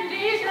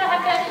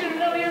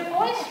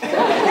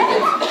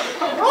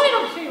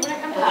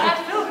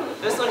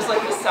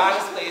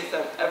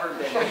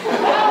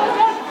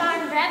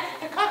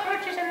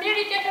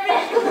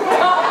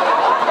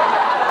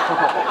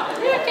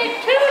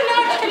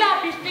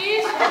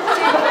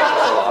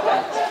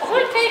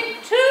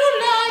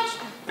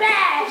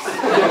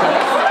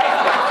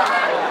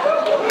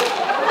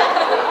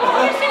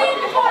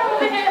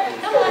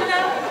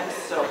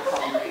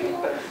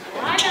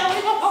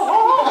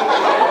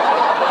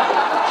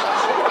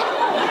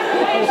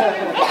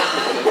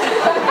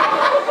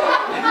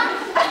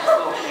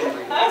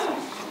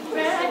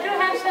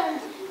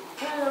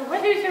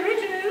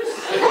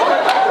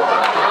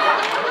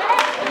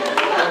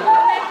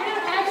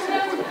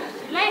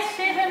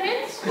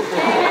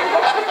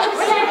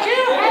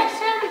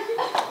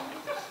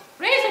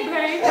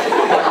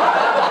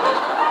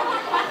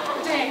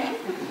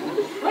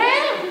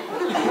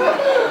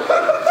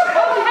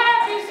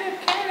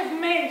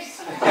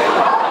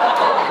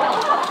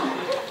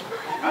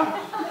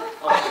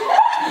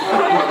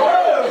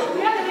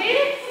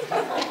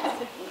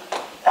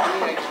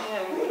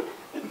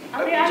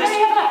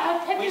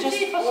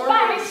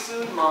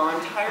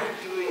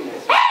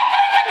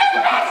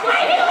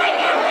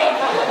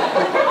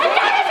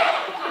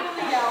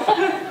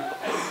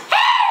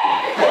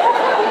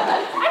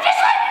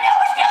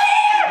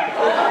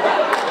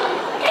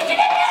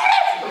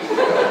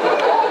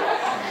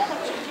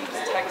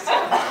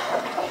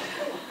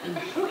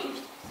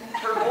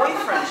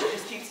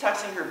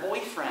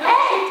boyfriend.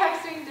 Hey!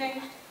 Texting,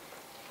 ding.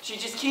 She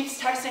just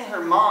keeps texting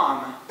her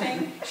mom.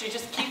 Ding. She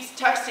just keeps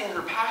texting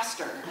her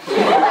pastor.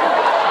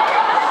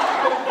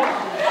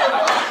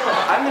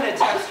 I'm gonna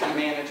text her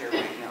manager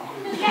right now.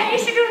 Yeah, you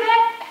should do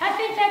that. I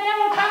think that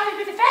will probably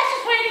be the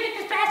fastest way to get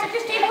this bastard to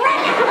stay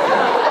right now.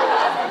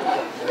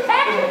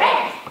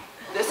 Fast.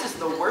 This is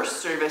the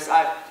worst service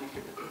that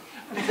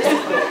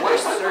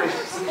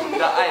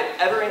I've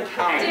ever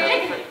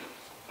encountered.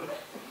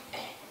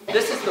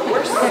 This is the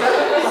worst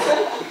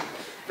service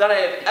that I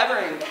have ever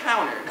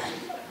encountered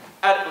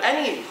at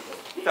any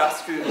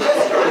fast food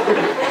restaurant.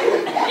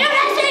 Yeah, but I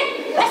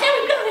said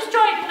we blew this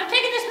joint. I'm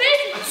taking this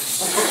mission.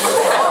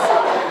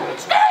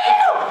 Screw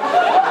you!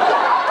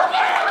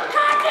 Yeah,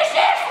 God, this is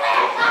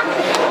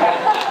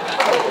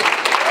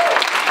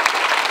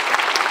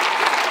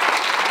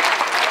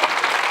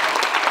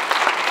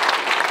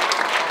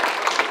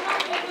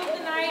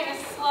Tonight is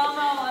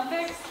Slow-Mo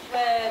Olympics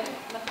with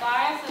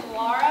Matthias and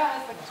Laura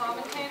as the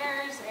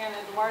commentators and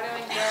Eduardo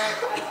and Derek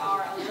as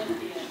our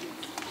Olympians.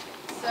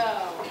 So,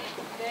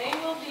 they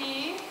will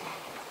be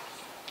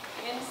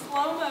in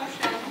slow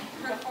motion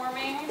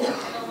performing an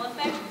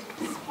Olympic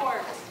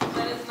sport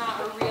that is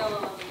not a real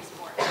Olympic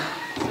sport.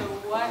 So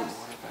what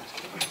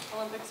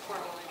Olympic sport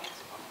will they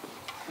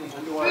do?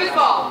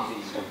 Football.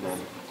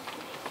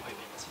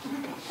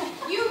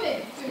 Human.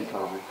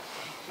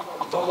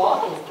 The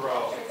waffle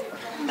throw.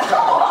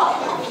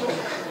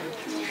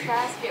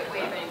 Basket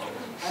waving.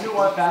 I knew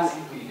what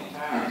basket weaving.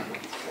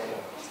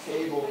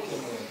 Table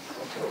tennis.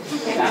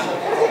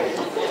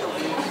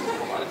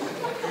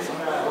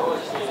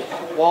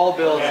 Wall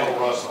building. He's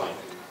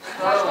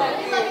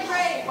like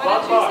great.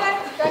 What did you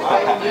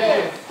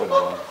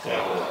say?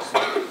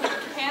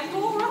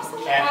 Candle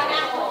wrestling?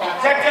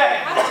 Tech day.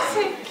 How did you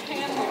say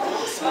candle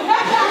wrestling?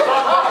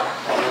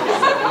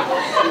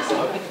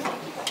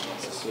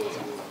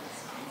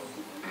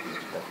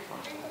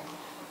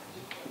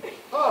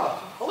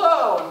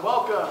 Hello and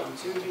welcome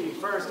to the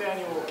first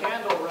annual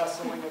candle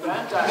wrestling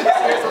event at this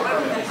year's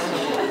Olympics.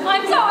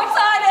 I'm so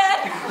excited.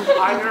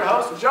 I'm your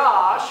host,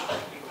 Josh.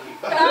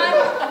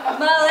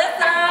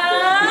 Melissa.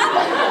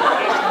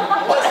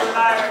 Melissa and I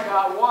have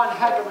got one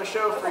heck of a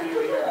show for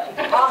you here.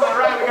 On the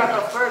right, we got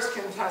the first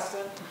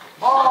contestant,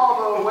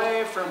 all the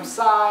way from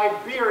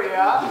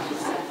Siberia,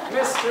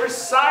 Mr.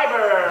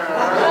 Cyber.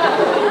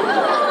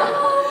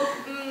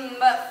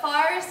 But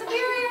far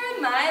superior,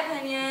 in my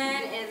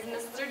opinion, is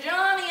Mr.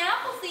 Johnny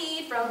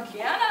Appleseed from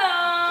Canada.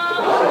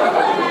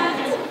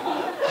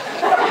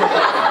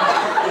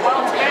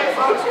 Well, today,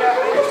 folks, we have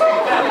an interesting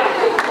event.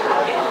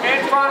 In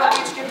front of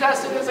each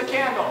contestant is a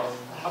candle,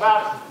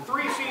 about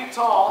 3 feet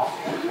tall.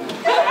 And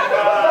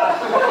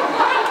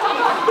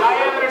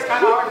diameter's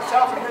kind of hard to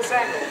tell from this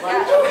angle, but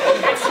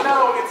it's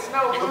no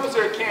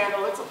loser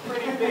candle. It's a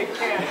pretty big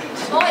candle.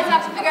 You always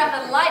have to figure out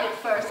how to light it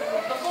first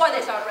before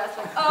they start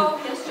wrestling. Oh,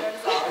 his shirt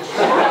is off. It's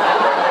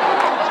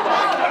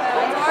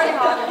already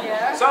hot in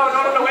here. So in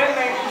order to win,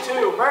 they need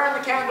to burn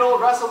the candle,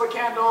 wrestle the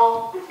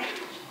candle.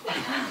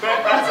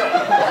 That's it.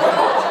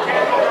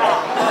 Candle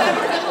down.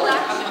 Simple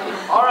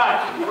action. All right.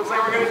 Looks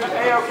like we're getting an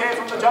A-OK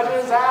from the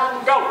judges,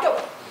 and go.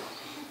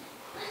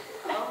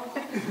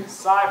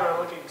 Cyber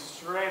looking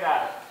straight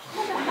at it.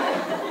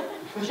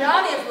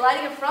 Johnny is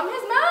lighting it from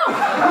his mouth.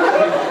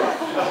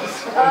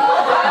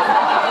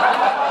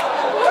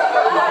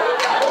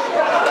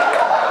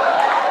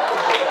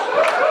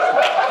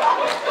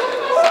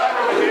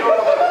 Cyber with the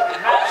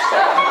match.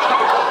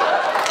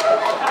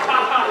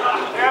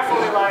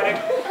 Carefully lighting.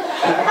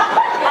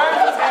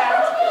 Burns his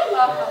hands.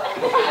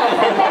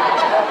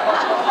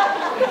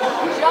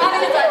 Johnny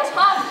is a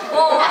tough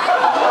boy.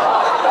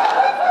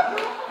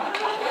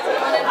 He's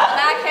going in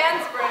back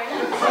handspring.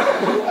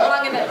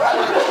 Long of it.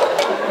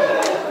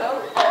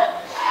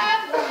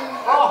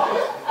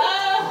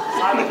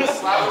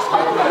 Cyber's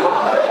already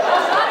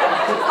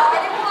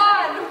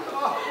won.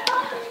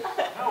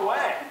 no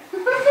way.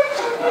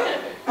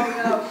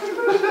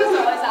 This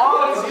always happens.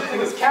 Oh, he's using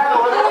his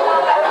candle.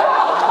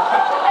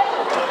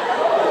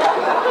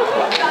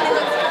 Johnny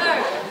looks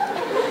hurt.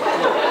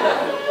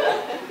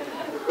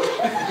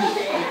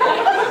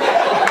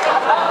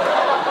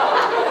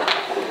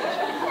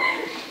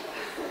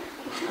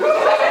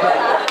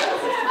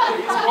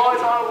 These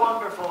boys are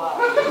wonderful out.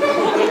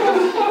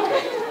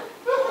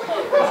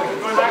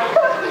 Going back.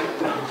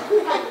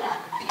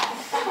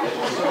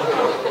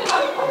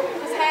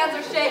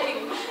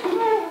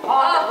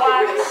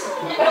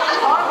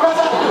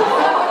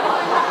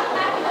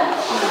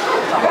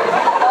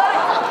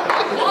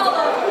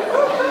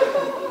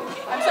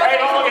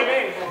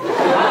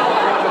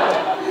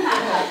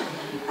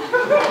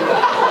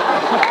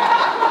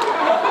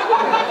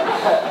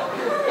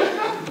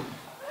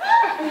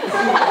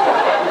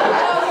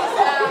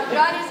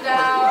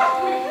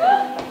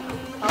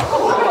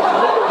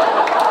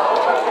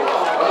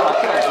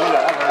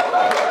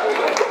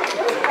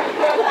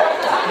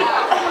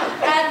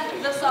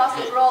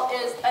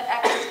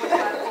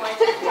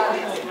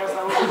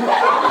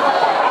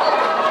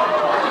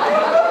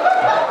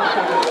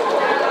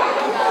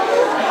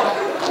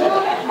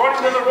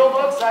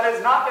 fields, that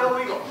is not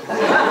illegal.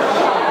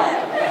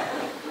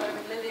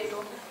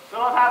 Illegal.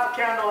 Still have half a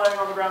candle laying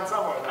on the ground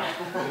somewhere, though.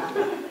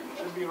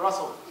 Should be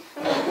rustled.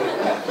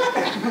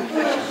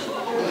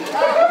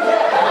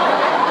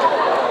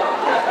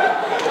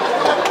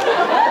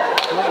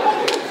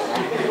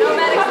 No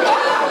medics.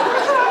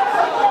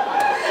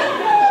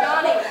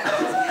 Johnny,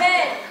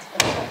 pinned.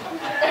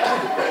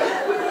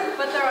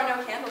 But there are no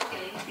candles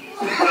clean.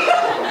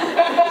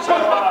 So,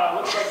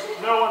 looks like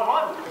no one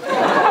won. The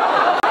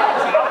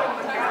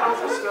candles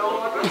are still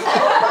on.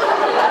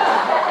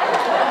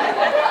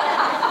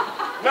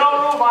 No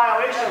rule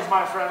violations,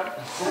 my friend.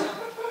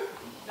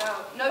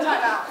 No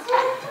timeouts.